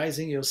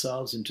hypnotizing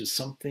yourselves into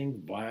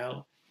something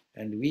vile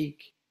and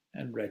weak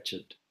and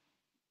wretched.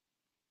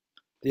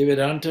 The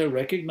Vedanta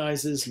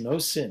recognizes no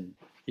sin.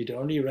 It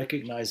only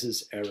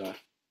recognizes error.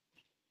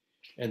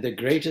 And the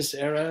greatest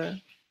error,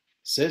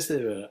 says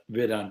the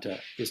Vedanta,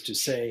 is to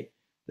say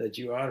that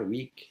you are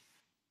weak,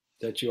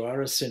 that you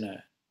are a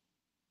sinner,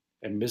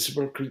 a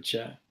miserable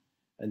creature,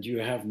 and you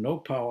have no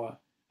power,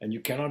 and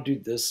you cannot do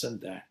this and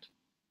that.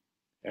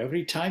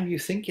 Every time you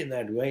think in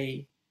that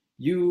way,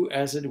 you,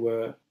 as it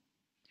were,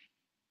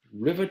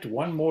 rivet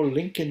one more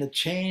link in the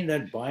chain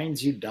that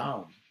binds you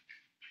down.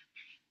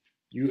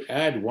 You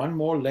add one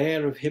more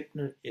layer of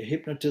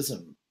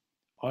hypnotism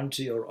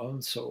onto your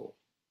own soul.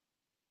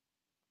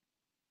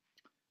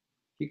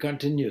 He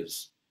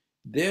continues,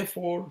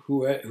 therefore,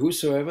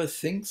 whosoever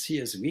thinks he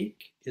is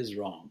weak is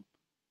wrong.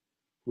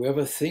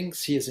 Whoever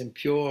thinks he is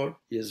impure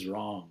is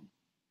wrong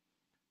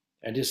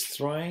and is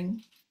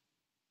throwing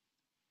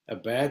a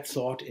bad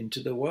thought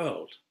into the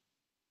world.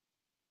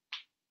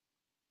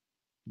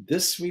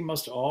 This we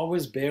must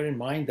always bear in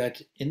mind,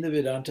 that in the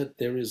Vedanta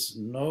there is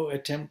no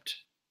attempt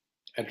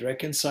at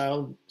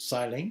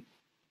reconciling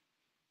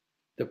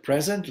the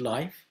present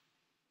life,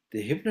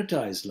 the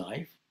hypnotized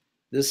life,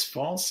 this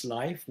false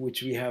life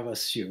which we have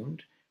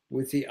assumed,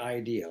 with the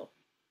ideal.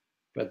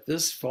 But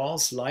this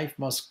false life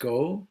must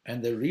go,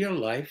 and the real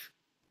life,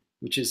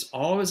 which is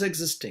always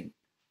existing,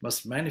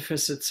 must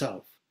manifest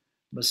itself,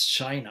 must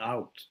shine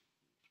out.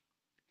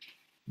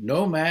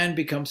 No man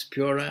becomes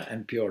purer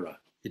and purer.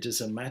 It is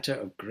a matter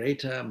of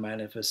greater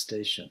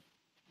manifestation.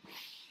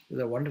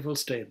 It's a wonderful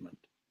statement.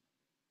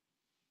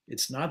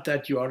 It's not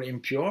that you are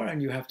impure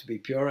and you have to be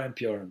purer and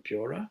purer and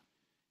purer.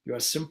 You are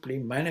simply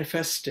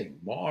manifesting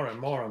more and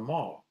more and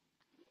more.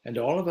 And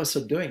all of us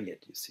are doing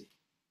it, you see.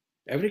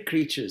 Every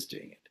creature is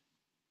doing it.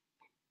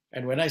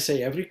 And when I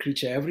say every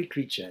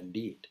creature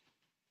indeed,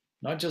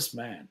 not just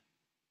man.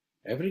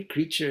 Every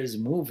creature is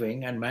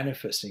moving and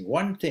manifesting.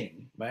 One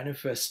thing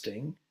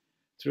manifesting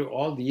through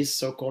all these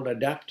so-called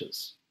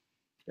adapters.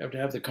 You have to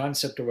have the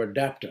concept of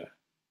adapter.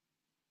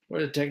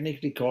 What is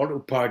technically called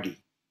upadhi,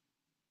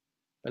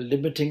 a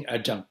limiting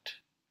adjunct,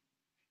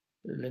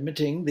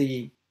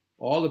 limiting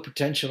all the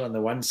potential on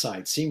the one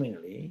side,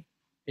 seemingly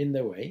in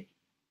the way,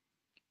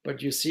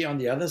 but you see on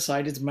the other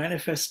side it's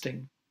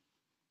manifesting,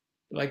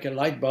 like a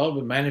light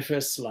bulb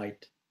manifests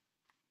light.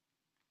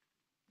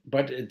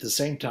 But at the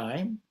same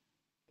time,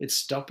 it's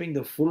stopping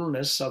the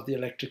fullness of the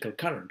electrical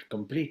current,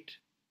 complete.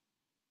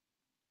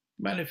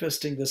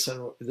 Manifesting this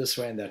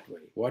way and that way.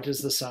 What is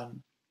the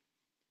sun?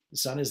 The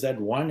sun is that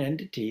one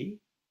entity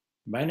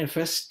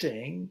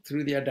manifesting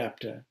through the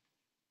adapter,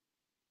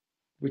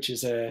 which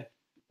is a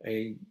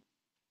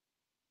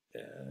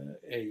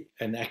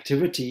an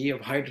activity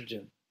of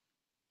hydrogen.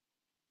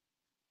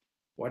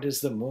 What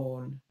is the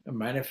moon? A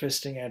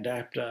manifesting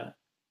adapter.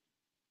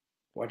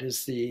 What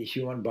is the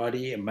human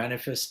body? A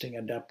manifesting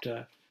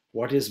adapter.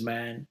 What is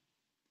man?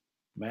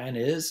 Man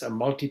is a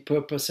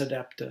multi-purpose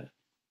adapter,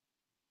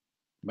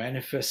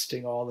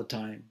 manifesting all the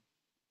time,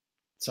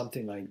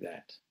 something like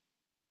that.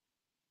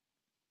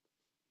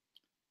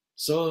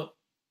 So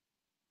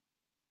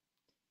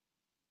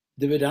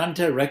the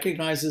Vedanta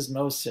recognizes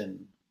no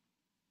sin.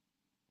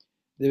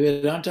 The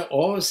Vedanta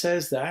always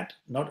says that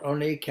not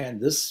only can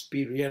this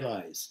be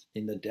realized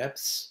in the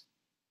depths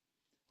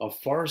of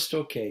forest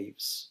or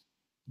caves,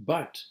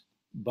 but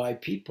by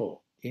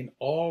people in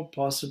all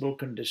possible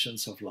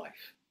conditions of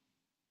life.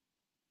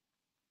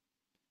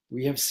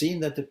 We have seen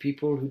that the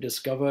people who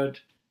discovered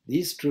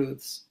these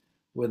truths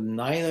were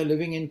neither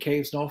living in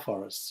caves nor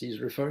forests, he's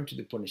referring to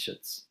the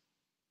Upanishads,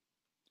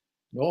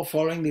 nor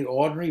following the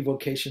ordinary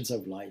vocations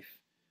of life,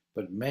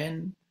 but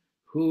men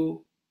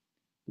who,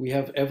 we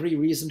have every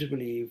reason to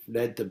believe,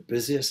 led the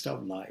busiest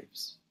of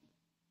lives.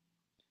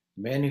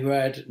 Men who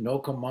had no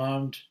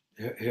command,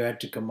 who had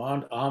to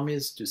command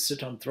armies, to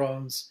sit on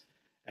thrones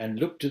and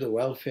look to the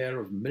welfare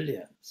of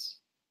millions.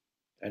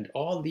 And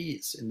all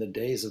these in the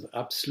days of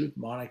absolute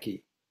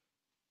monarchy.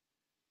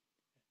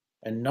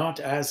 And not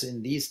as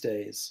in these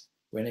days,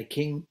 when a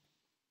king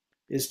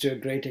is to a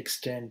great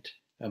extent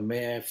a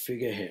mere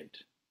figurehead.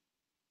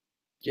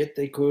 Yet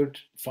they could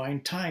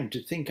find time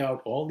to think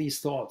out all these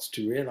thoughts,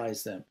 to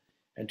realize them,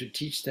 and to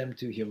teach them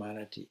to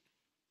humanity.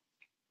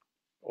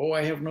 Oh,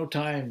 I have no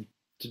time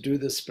to do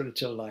this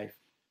spiritual life.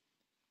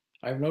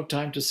 I have no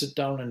time to sit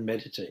down and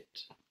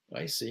meditate.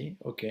 I see,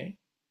 okay.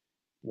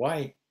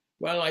 Why?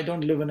 Well, I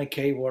don't live in a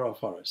cave or a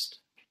forest.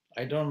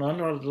 I'm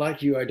not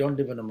like you, I don't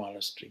live in a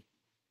monastery.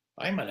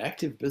 I'm an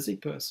active, busy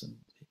person,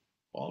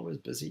 always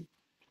busy.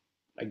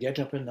 I get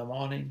up in the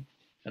morning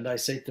and I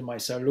say to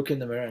myself, look in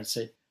the mirror and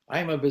say,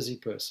 I'm a busy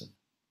person.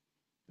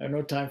 I have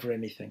no time for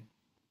anything.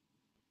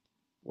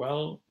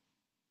 Well,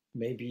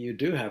 maybe you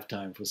do have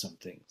time for some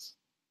things,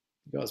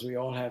 because we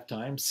all have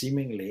time,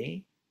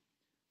 seemingly,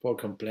 for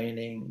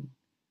complaining,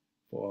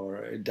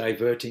 for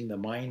diverting the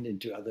mind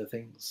into other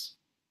things,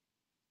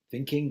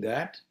 thinking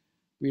that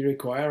we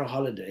require a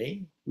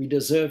holiday, we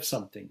deserve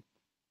something.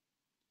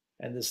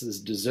 And this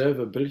is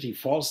deservability,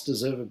 false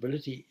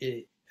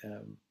deservability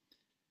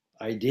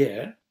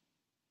idea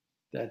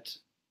that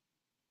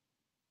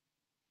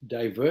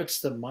diverts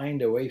the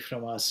mind away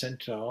from our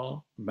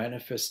central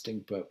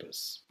manifesting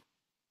purpose.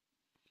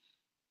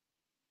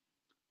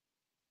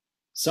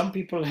 Some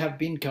people have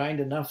been kind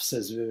enough,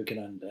 says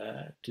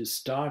Vivekananda, to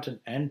start an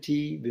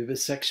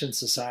anti-vivisection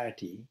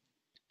society.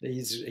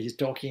 He's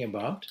talking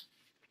about,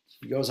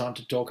 he goes on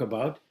to talk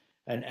about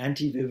an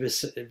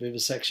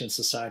anti-vivisection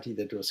society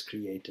that was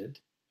created,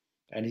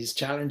 and he's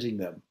challenging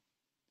them.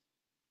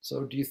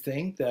 So do you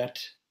think that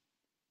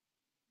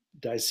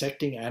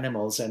dissecting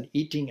animals and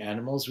eating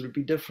animals will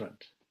be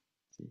different?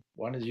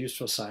 One is used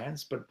for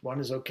science, but one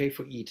is okay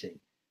for eating.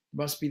 It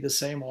must be the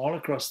same all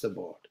across the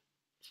board.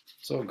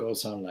 So it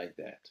goes on like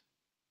that.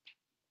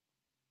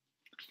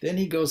 Then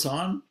he goes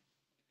on,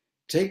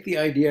 take the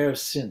idea of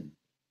sin.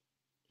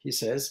 He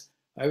says,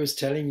 I was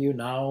telling you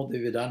now the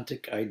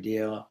Vedantic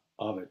idea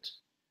of it.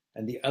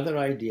 And the other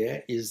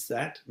idea is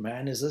that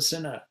man is a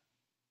sinner.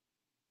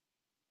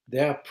 They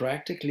are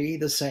practically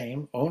the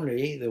same,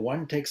 only the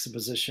one takes the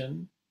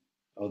position,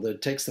 or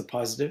takes the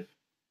positive,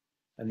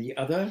 and the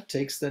other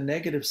takes the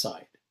negative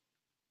side.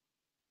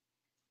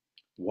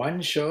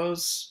 One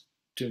shows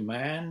to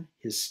man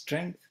his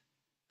strength,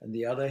 and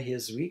the other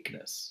his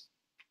weakness.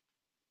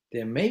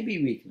 There may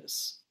be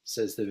weakness,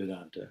 says the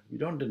Vedanta. We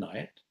don't deny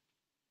it.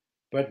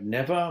 But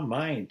never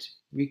mind,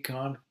 we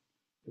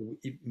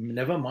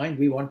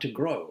want to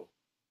grow.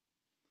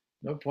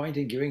 No point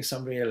in giving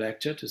somebody a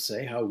lecture to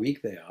say how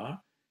weak they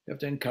are. You have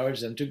to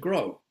encourage them to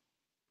grow.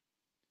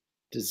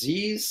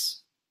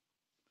 Disease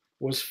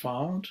was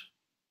found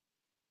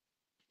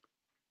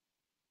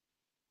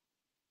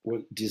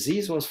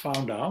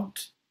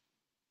out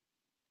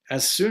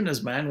as soon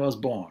as man was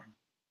born.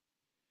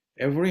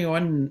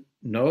 Everyone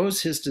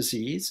knows his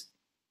disease.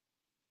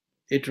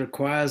 It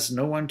requires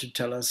no one to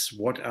tell us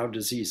what our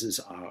diseases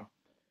are.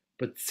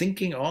 But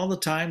thinking all the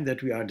time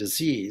that we are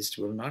diseased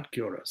will not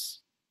cure us.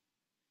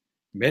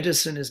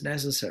 Medicine is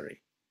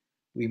necessary.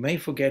 We may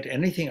forget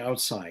anything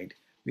outside.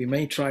 We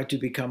may try to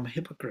become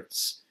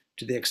hypocrites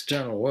to the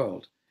external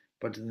world.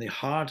 But in the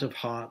heart of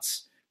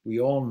hearts, we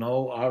all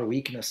know our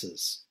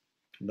weaknesses.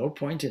 No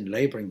point in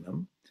laboring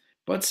them.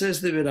 But, says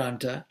the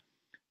Vedanta,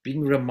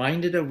 being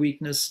reminded of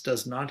weakness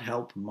does not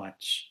help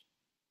much.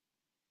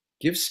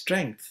 Give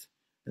strength,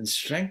 and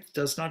strength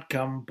does not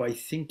come by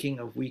thinking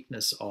of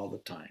weakness all the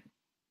time.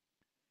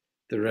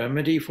 The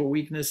remedy for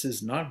weakness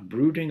is not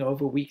brooding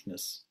over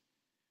weakness,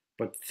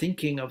 but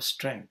thinking of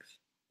strength.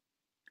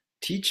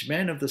 Teach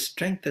men of the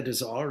strength that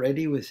is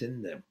already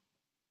within them.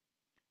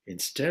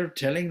 Instead of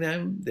telling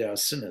them they are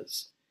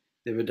sinners,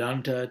 the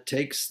Vedanta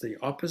takes the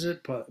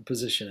opposite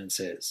position and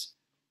says,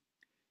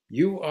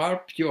 you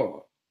are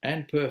pure,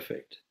 and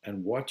perfect,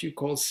 and what you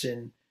call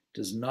sin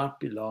does not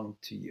belong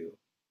to you.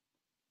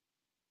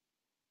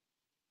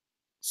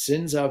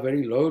 Sins are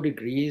very low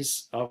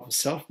degrees of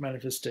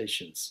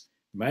self-manifestations.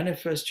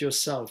 Manifest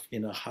yourself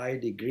in a high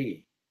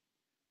degree.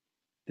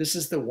 This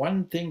is the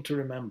one thing to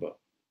remember.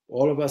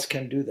 All of us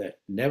can do that.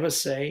 Never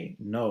say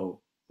no.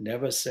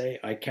 Never say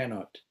I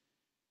cannot.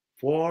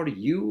 For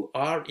you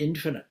are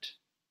infinite.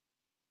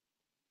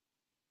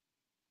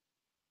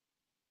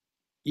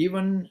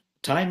 Even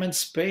time and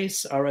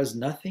space are as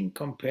nothing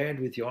compared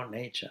with your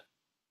nature.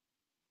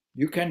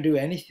 You can do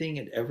anything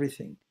and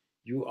everything.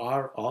 You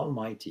are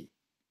almighty.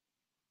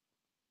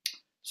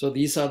 So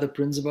these are the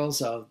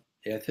principles of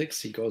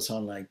ethics. He goes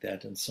on like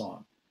that and so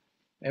on.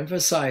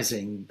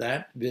 Emphasizing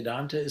that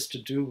Vedanta is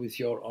to do with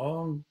your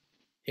own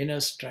inner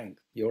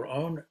strength, your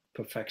own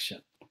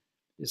perfection.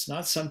 It's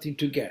not something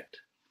to get.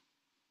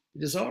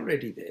 It is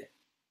already there.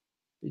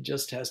 It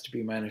just has to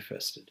be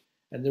manifested.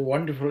 And the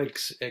wonderful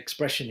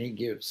expression he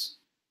gives.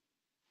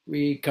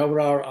 We cover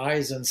our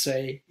eyes and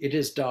say, it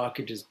is dark,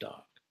 it is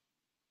dark.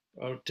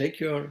 Well, take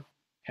your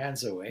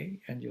hands away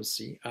and you'll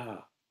see,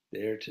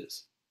 there it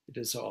is. It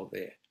is all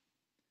there.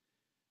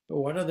 But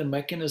what are the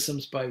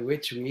mechanisms by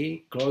which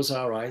we close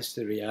our eyes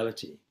to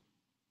reality?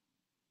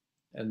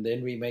 And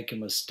then we make a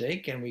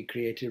mistake and we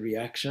create a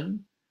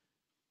reaction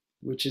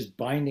which is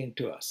binding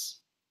to us.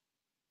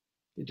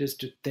 It is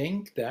to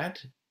think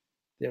that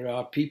there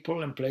are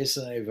people and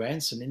places and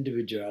events and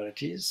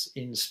individualities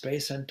in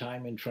space and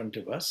time in front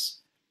of us,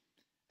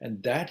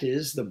 and that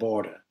is the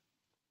border.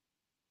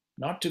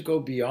 Not to go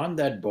beyond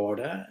that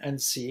border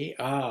and see,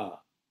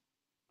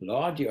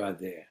 Lord, you are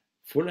there,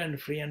 full and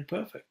free and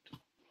perfect.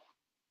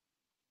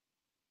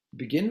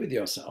 Begin with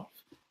yourself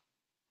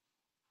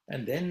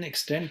and then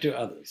extend to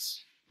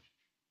others.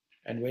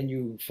 And when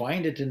you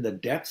find it in the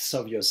depths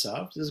of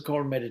yourself, this is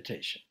called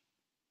meditation.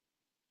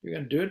 You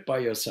can do it by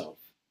yourself,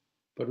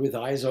 but with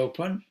eyes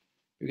open,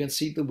 you can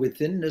see the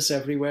withinness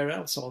everywhere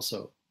else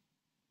also.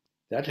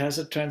 That has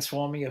a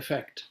transforming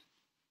effect.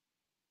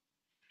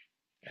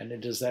 And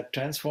it is that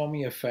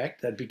transforming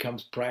effect that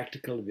becomes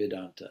practical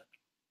Vedanta.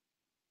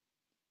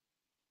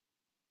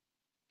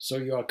 So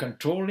you are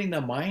controlling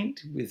the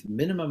mind with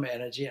minimum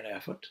energy and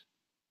effort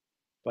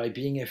by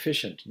being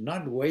efficient,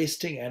 not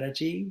wasting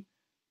energy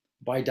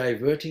by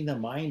diverting the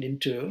mind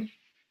into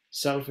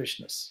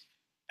selfishness,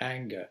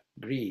 anger,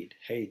 greed,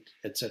 hate,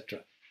 etc.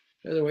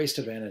 They're a waste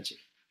of energy.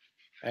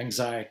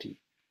 Anxiety.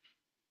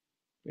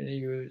 When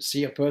you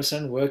see a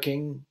person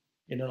working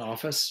in an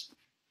office,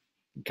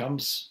 he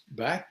comes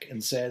back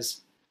and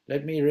says,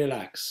 let me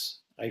relax.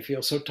 I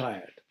feel so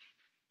tired.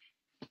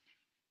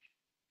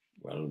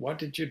 Well, what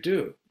did you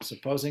do?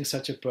 Supposing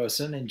such a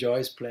person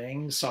enjoys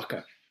playing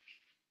soccer.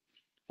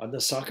 On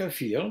the soccer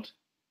field,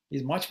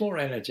 he's much more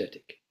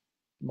energetic,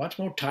 much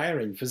more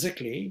tiring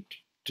physically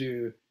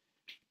to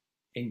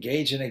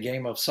engage in a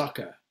game of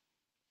soccer.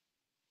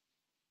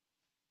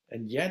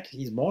 And yet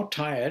he's more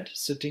tired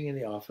sitting in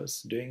the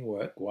office doing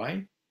work.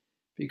 Why?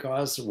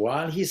 Because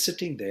while he's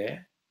sitting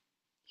there,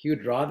 he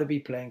would rather be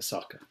playing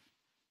soccer.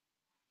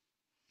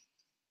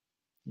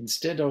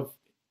 Instead of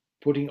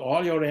putting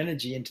all your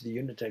energy into the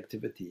unit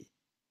activity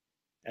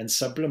and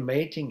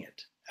sublimating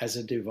it as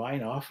a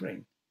divine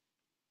offering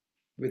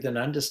with an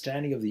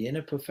understanding of the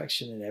inner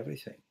perfection in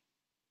everything.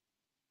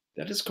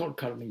 That is called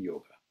karma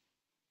yoga.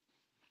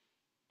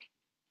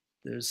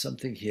 There's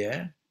something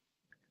here.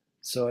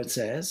 So it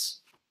says,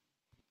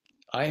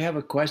 I have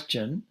a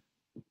question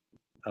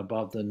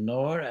about the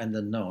knower and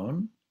the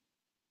known.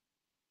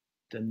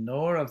 The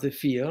knower of the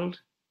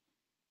field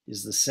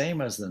is the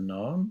same as the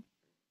known,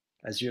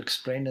 as you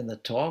explained in the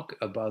talk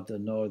about the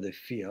knower of the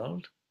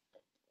field,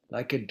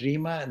 like a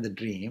dreamer and the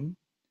dream.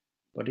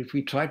 But if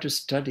we try to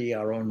study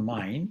our own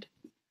mind,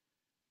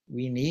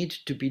 we need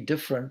to be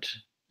different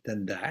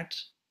than that.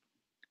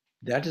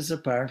 That is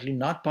apparently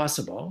not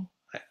possible.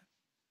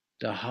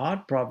 The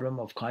hard problem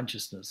of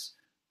consciousness.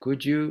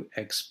 Could you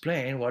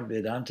explain what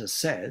Vedanta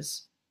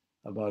says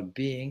about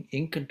being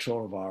in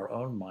control of our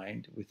own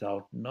mind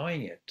without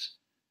knowing it?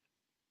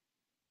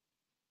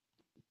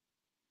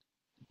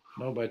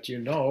 No, but you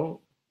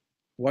know,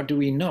 what do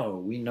we know?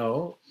 We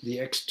know the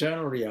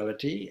external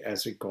reality,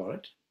 as we call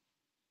it,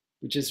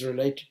 which is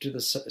related to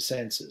the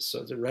senses,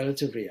 so the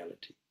relative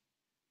reality.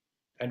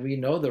 And we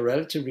know the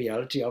relative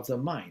reality of the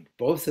mind.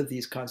 Both of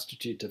these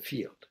constitute a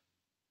field.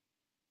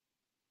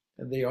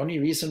 And the only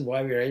reason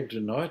why we are able to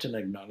know it and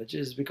acknowledge it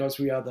is because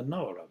we are the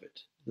knower of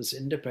it, this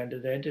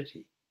independent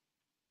entity.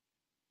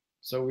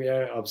 So we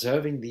are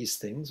observing these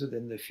things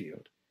within the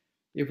field.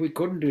 If we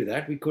couldn't do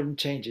that, we couldn't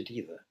change it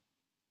either.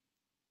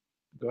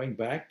 Going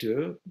back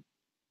to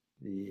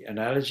the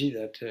analogy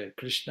that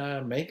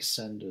Krishna makes,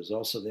 and is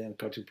also there in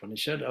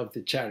Kathopanishad, of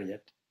the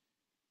chariot.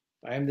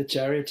 I am the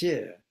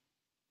charioteer,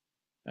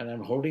 and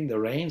I'm holding the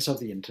reins of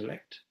the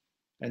intellect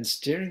and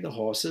steering the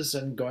horses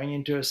and going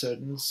into a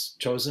certain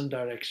chosen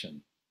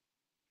direction.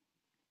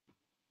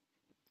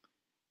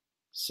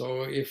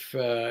 So if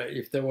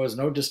there was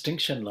no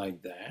distinction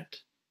like that,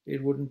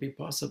 it wouldn't be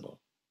possible.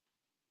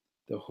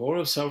 The whole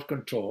of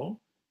self-control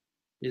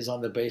is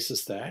on the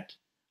basis that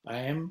I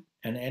am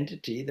an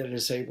entity that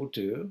is able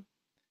to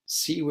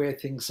see where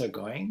things are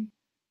going,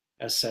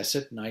 assess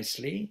it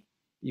nicely,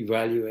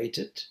 evaluate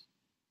it,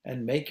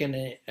 and make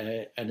an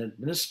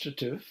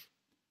administrative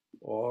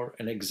or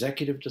an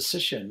executive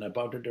decision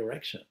about a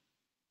direction.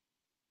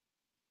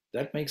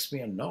 That makes me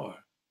a knower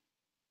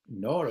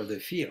of the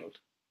field.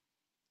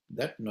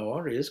 That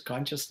knower is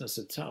consciousness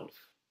itself.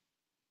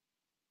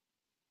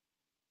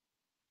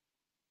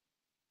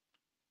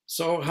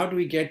 So how do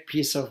we get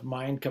peace of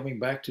mind? Coming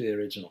back to the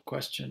original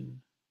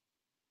question,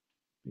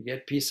 we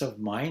get peace of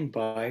mind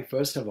by,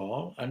 first of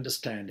all,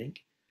 understanding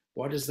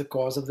what is the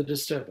cause of the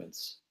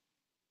disturbance,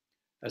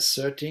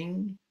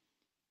 asserting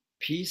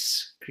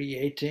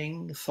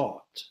peace-creating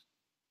thought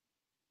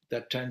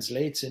that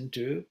translates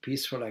into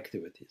peaceful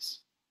activities.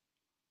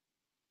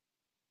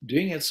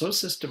 Doing it so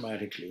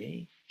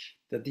systematically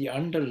that the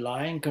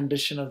underlying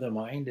condition of the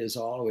mind is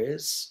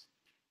always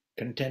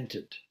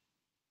contented.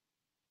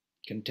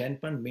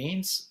 Contentment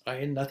means I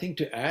have nothing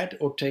to add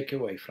or take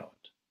away from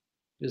it.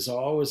 It is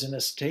always in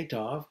a state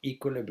of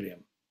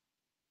equilibrium,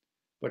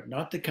 but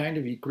not the kind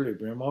of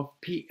equilibrium of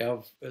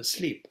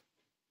sleep.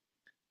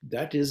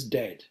 That is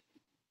dead,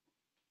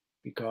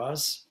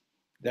 because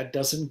that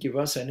doesn't give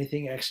us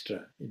anything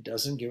extra. It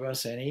doesn't give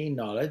us any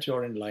knowledge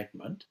or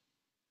enlightenment.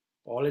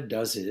 All it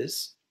does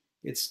is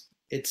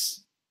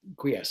it's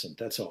quiescent,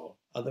 that's all.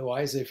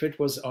 Otherwise, if it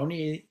was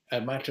only a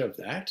matter of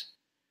that,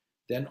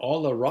 then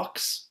all the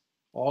rocks,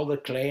 all the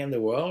clay in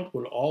the world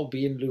will all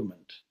be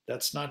illumined.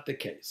 That's not the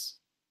case.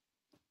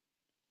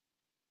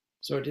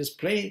 So it is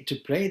to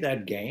play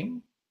that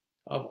game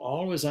of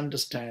always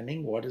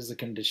understanding what is the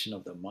condition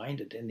of the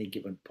mind at any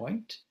given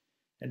point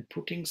and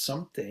putting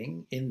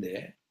something in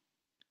there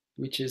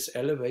which is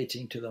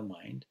elevating to the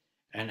mind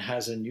and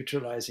has a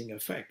neutralizing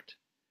effect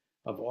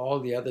of all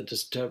the other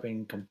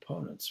disturbing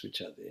components which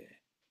are there.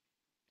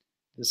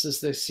 This is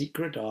the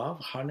secret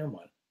of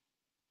Hanuman,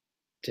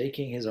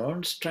 taking his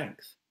own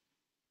strength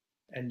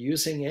and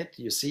using it.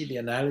 You see the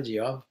analogy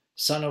of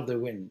son of the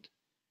wind.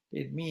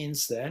 It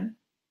means then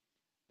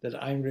that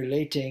I'm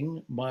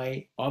relating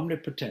my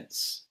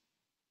omnipotence,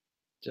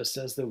 just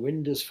as the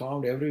wind is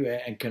found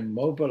everywhere and can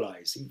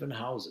mobilize even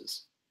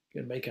houses.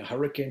 You can make a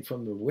hurricane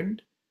from the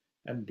wind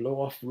and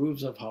blow off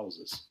roofs of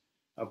houses,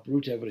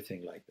 uproot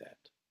everything like that.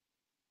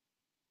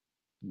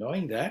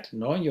 Knowing that,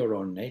 knowing your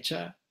own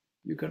nature,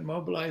 you can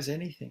mobilize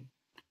anything.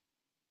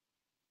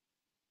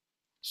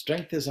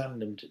 Strength is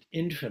unlimited,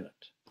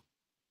 infinite.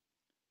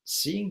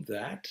 Seeing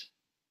that,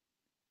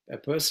 a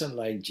person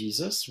like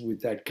Jesus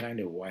with that kind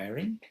of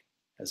wiring,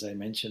 as I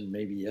mentioned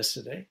maybe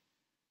yesterday,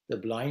 the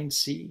blind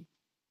see,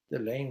 the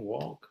lame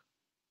walk,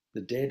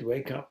 the dead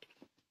wake up.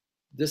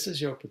 This is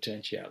your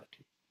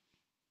potentiality.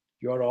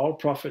 You are all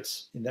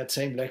prophets. In that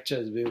same lecture,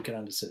 as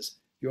Vivekananda says,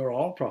 you are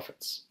all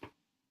prophets.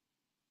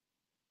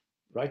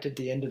 Right at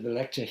the end of the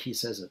lecture, he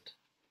says it.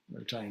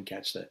 We'll try and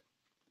catch that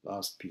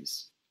last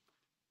piece.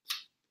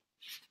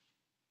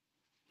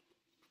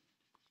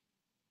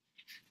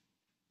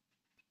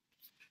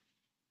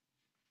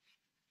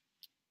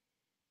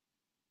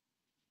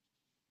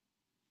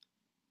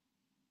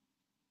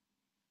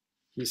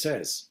 He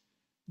says,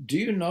 do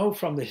you know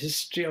from the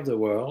history of the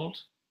world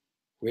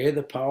where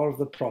the power of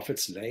the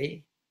prophets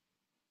lay?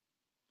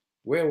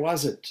 Where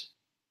was it?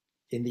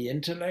 In the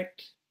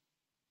intellect?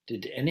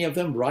 Did any of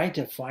them write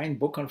a fine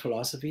book on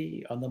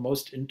philosophy, on the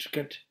most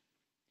intricate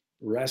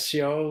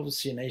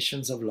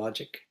ratiocinations of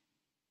logic?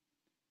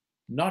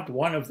 Not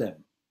one of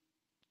them.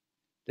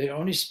 They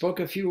only spoke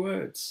a few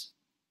words.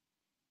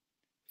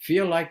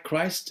 Feel like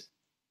Christ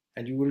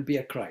and you will be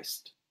a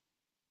Christ.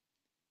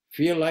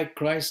 Feel like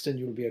Christ and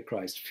you will be a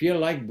Christ. Feel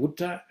like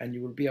Buddha and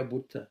you will be a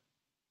Buddha.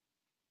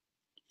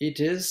 It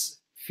is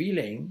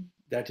feeling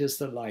that is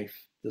the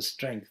life, the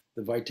strength,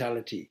 the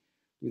vitality,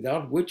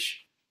 without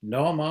which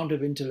no amount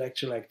of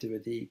intellectual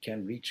activity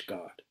can reach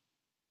God.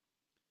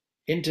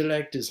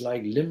 Intellect is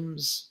like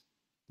limbs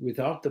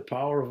without the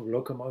power of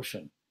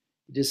locomotion.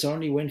 It is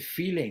only when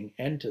feeling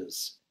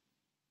enters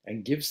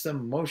and gives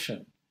them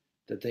motion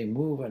that they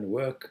move and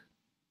work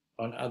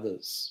on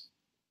others.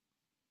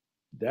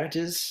 That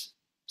is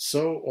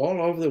so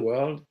all over the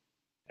world,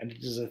 and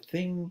it is a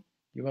thing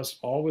you must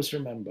always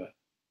remember.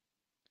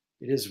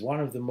 It is one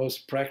of the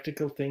most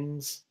practical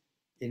things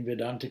in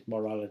Vedantic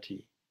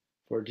morality,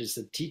 for it is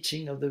the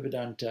teaching of the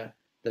Vedanta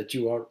that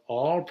you are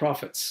all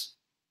prophets,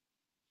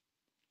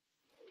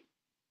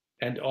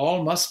 and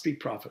all must be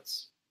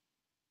prophets.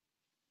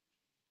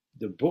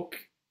 The book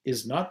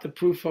is not the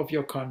proof of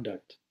your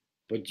conduct,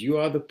 but you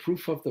are the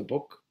proof of the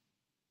book.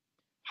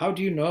 How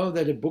do you know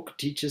that a book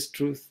teaches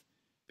truth?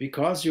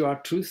 Because you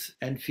are truth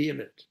and feel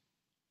it.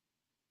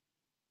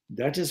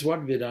 That is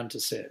what Vedanta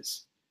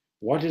says.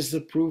 What is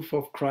the proof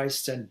of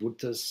Christ and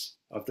Buddhas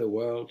of the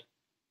world?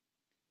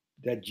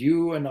 That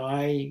you and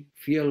I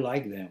feel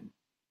like them.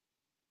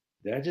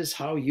 That is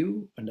how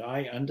you and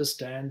I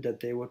understand that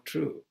they were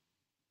true.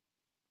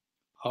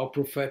 Our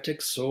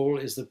prophetic soul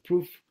is the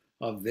proof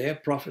of their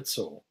prophet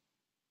soul.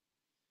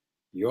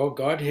 Your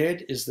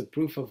Godhead is the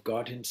proof of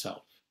God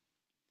himself.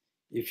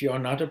 If you are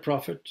not a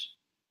prophet,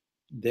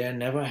 there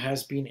never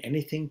has been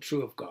anything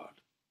true of God.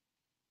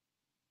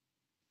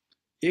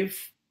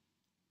 If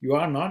you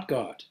are not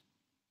God,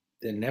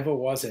 there never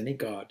was any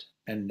God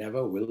and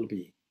never will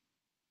be.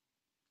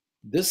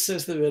 This,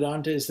 says the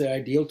Vedanta, is the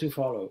ideal to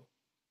follow.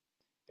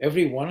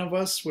 Every one of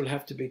us will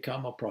have to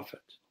become a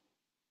prophet.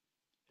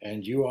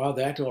 And you are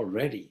that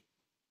already.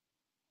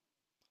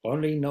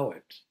 Only know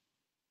it.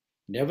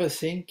 Never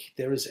think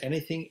there is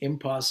anything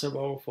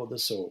impossible for the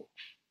soul.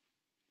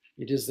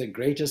 It is the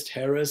greatest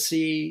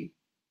heresy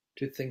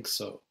to think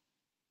so.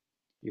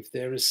 If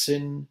there is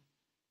sin,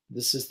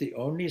 this is the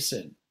only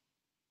sin,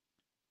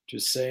 to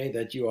say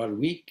that you are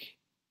weak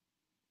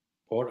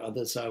or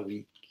others are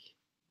weak.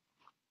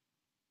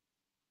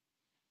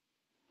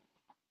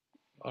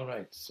 All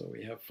right, so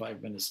we have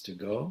 5 minutes to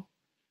go,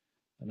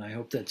 and I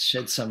hope that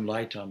sheds some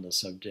light on the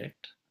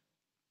subject,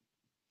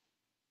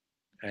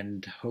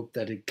 and hope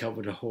that it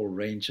covered a whole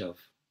range of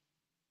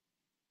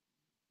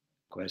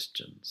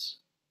questions.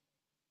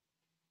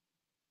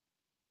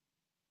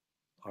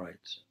 All right.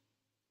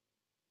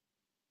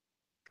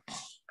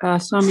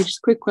 Swami, just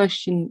a quick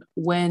question.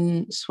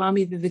 When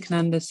Swami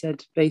Vivekananda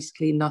said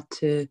basically not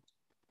to,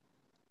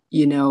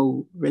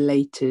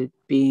 relate to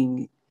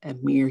being a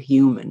mere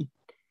human,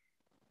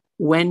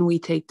 when we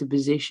take the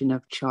position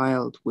of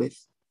child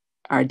with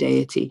our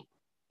deity,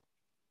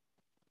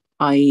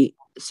 I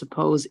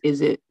suppose,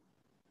 is it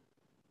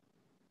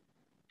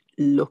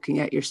looking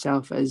at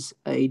yourself as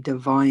a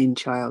divine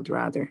child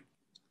rather?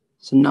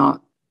 So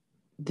not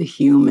the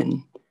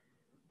human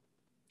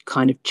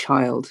kind of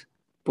child,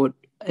 but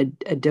a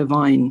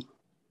divine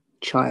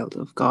child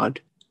of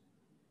God.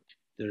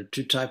 There are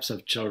two types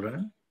of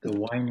children, the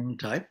whining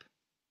type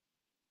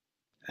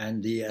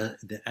and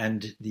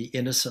the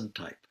innocent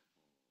type.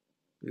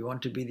 We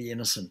want to be the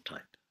innocent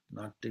type,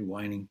 not the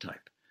whining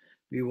type.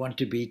 We want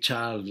to be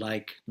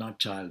childlike, not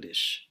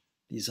childish.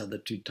 These are the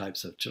two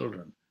types of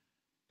children.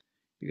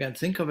 You can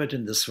think of it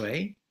in this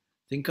way.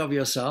 Think of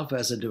yourself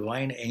as a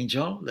divine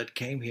angel that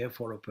came here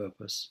for a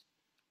purpose,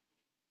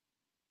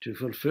 to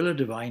fulfill a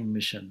divine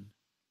mission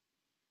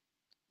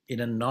in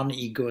a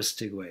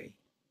non-egoistic way.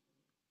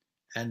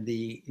 And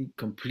the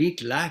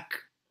complete lack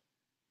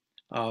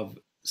of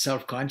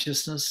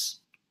self-consciousness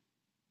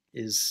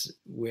is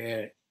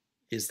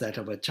that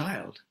of a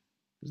child,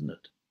 isn't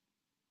it?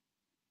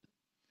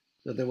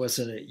 So there was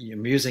an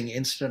amusing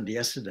incident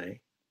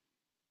yesterday.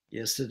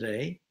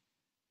 Yesterday,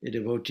 a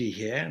devotee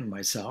here and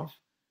myself,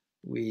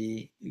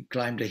 we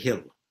climbed a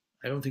hill.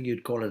 I don't think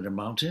you'd call it a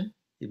mountain.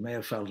 It may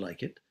have felt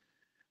like it,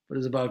 but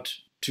it's about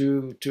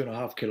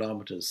 2.5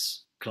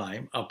 kilometers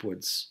climb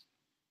upwards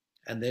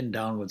and then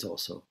downwards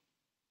also.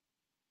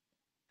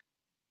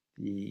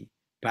 The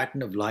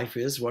pattern of life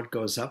is what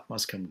goes up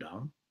must come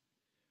down.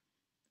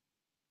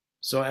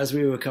 So as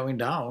we were coming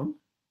down,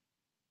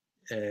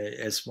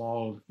 a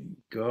small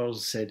girl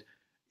said,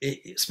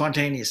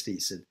 spontaneously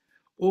said,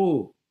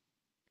 "Oh,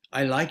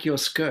 I like your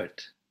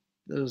skirt."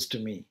 That was to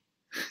me.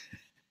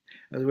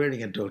 I was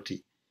wearing a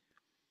dhoti.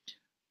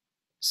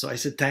 So I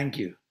said, "Thank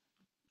you."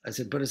 I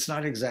said, "But it's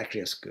not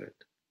exactly a skirt."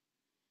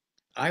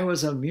 I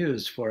was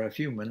amused for a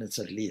few minutes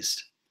at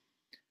least.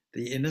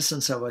 The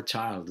innocence of a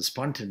child, the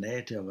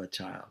spontaneity of a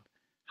child.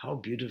 How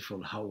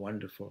beautiful, how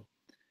wonderful.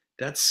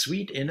 That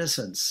sweet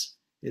innocence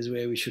is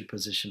where we should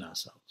position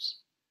ourselves.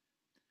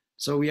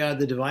 So we are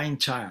the divine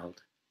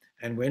child.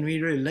 And when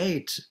we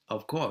relate,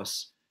 of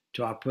course,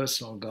 to our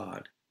personal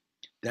God,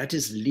 that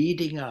is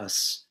leading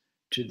us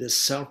to this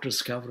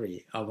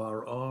self-discovery of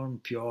our own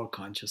pure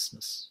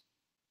consciousness.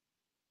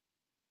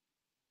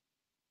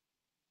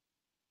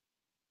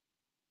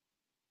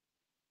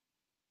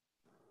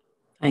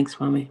 Thanks,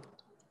 Swami.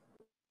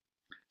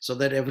 So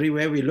that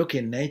everywhere we look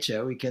in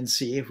nature, we can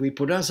see, if we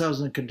put ourselves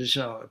in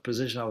a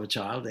position of a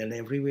child, then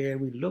everywhere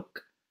we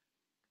look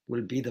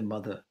will be the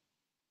mother.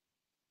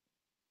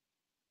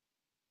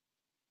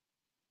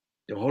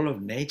 The whole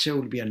of nature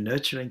will be a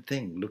nurturing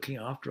thing, looking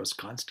after us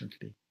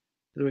constantly.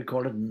 So we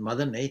call it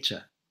Mother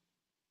Nature.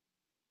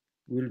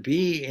 We'll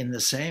be in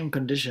the same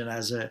condition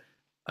as a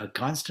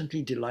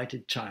constantly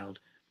delighted child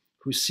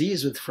who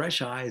sees with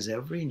fresh eyes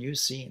every new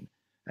scene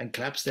and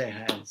claps their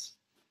hands.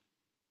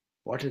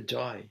 What a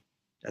joy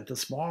at the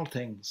small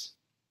things.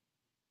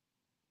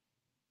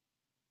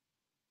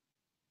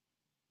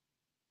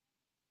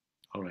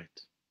 All right.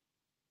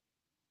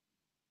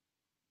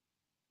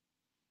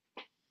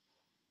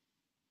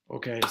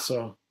 Okay,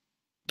 so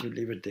we'll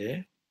leave it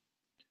there.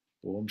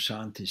 Om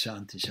Shanti,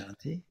 Shanti,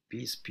 Shanti.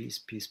 Peace, peace,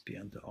 peace be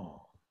unto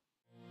all.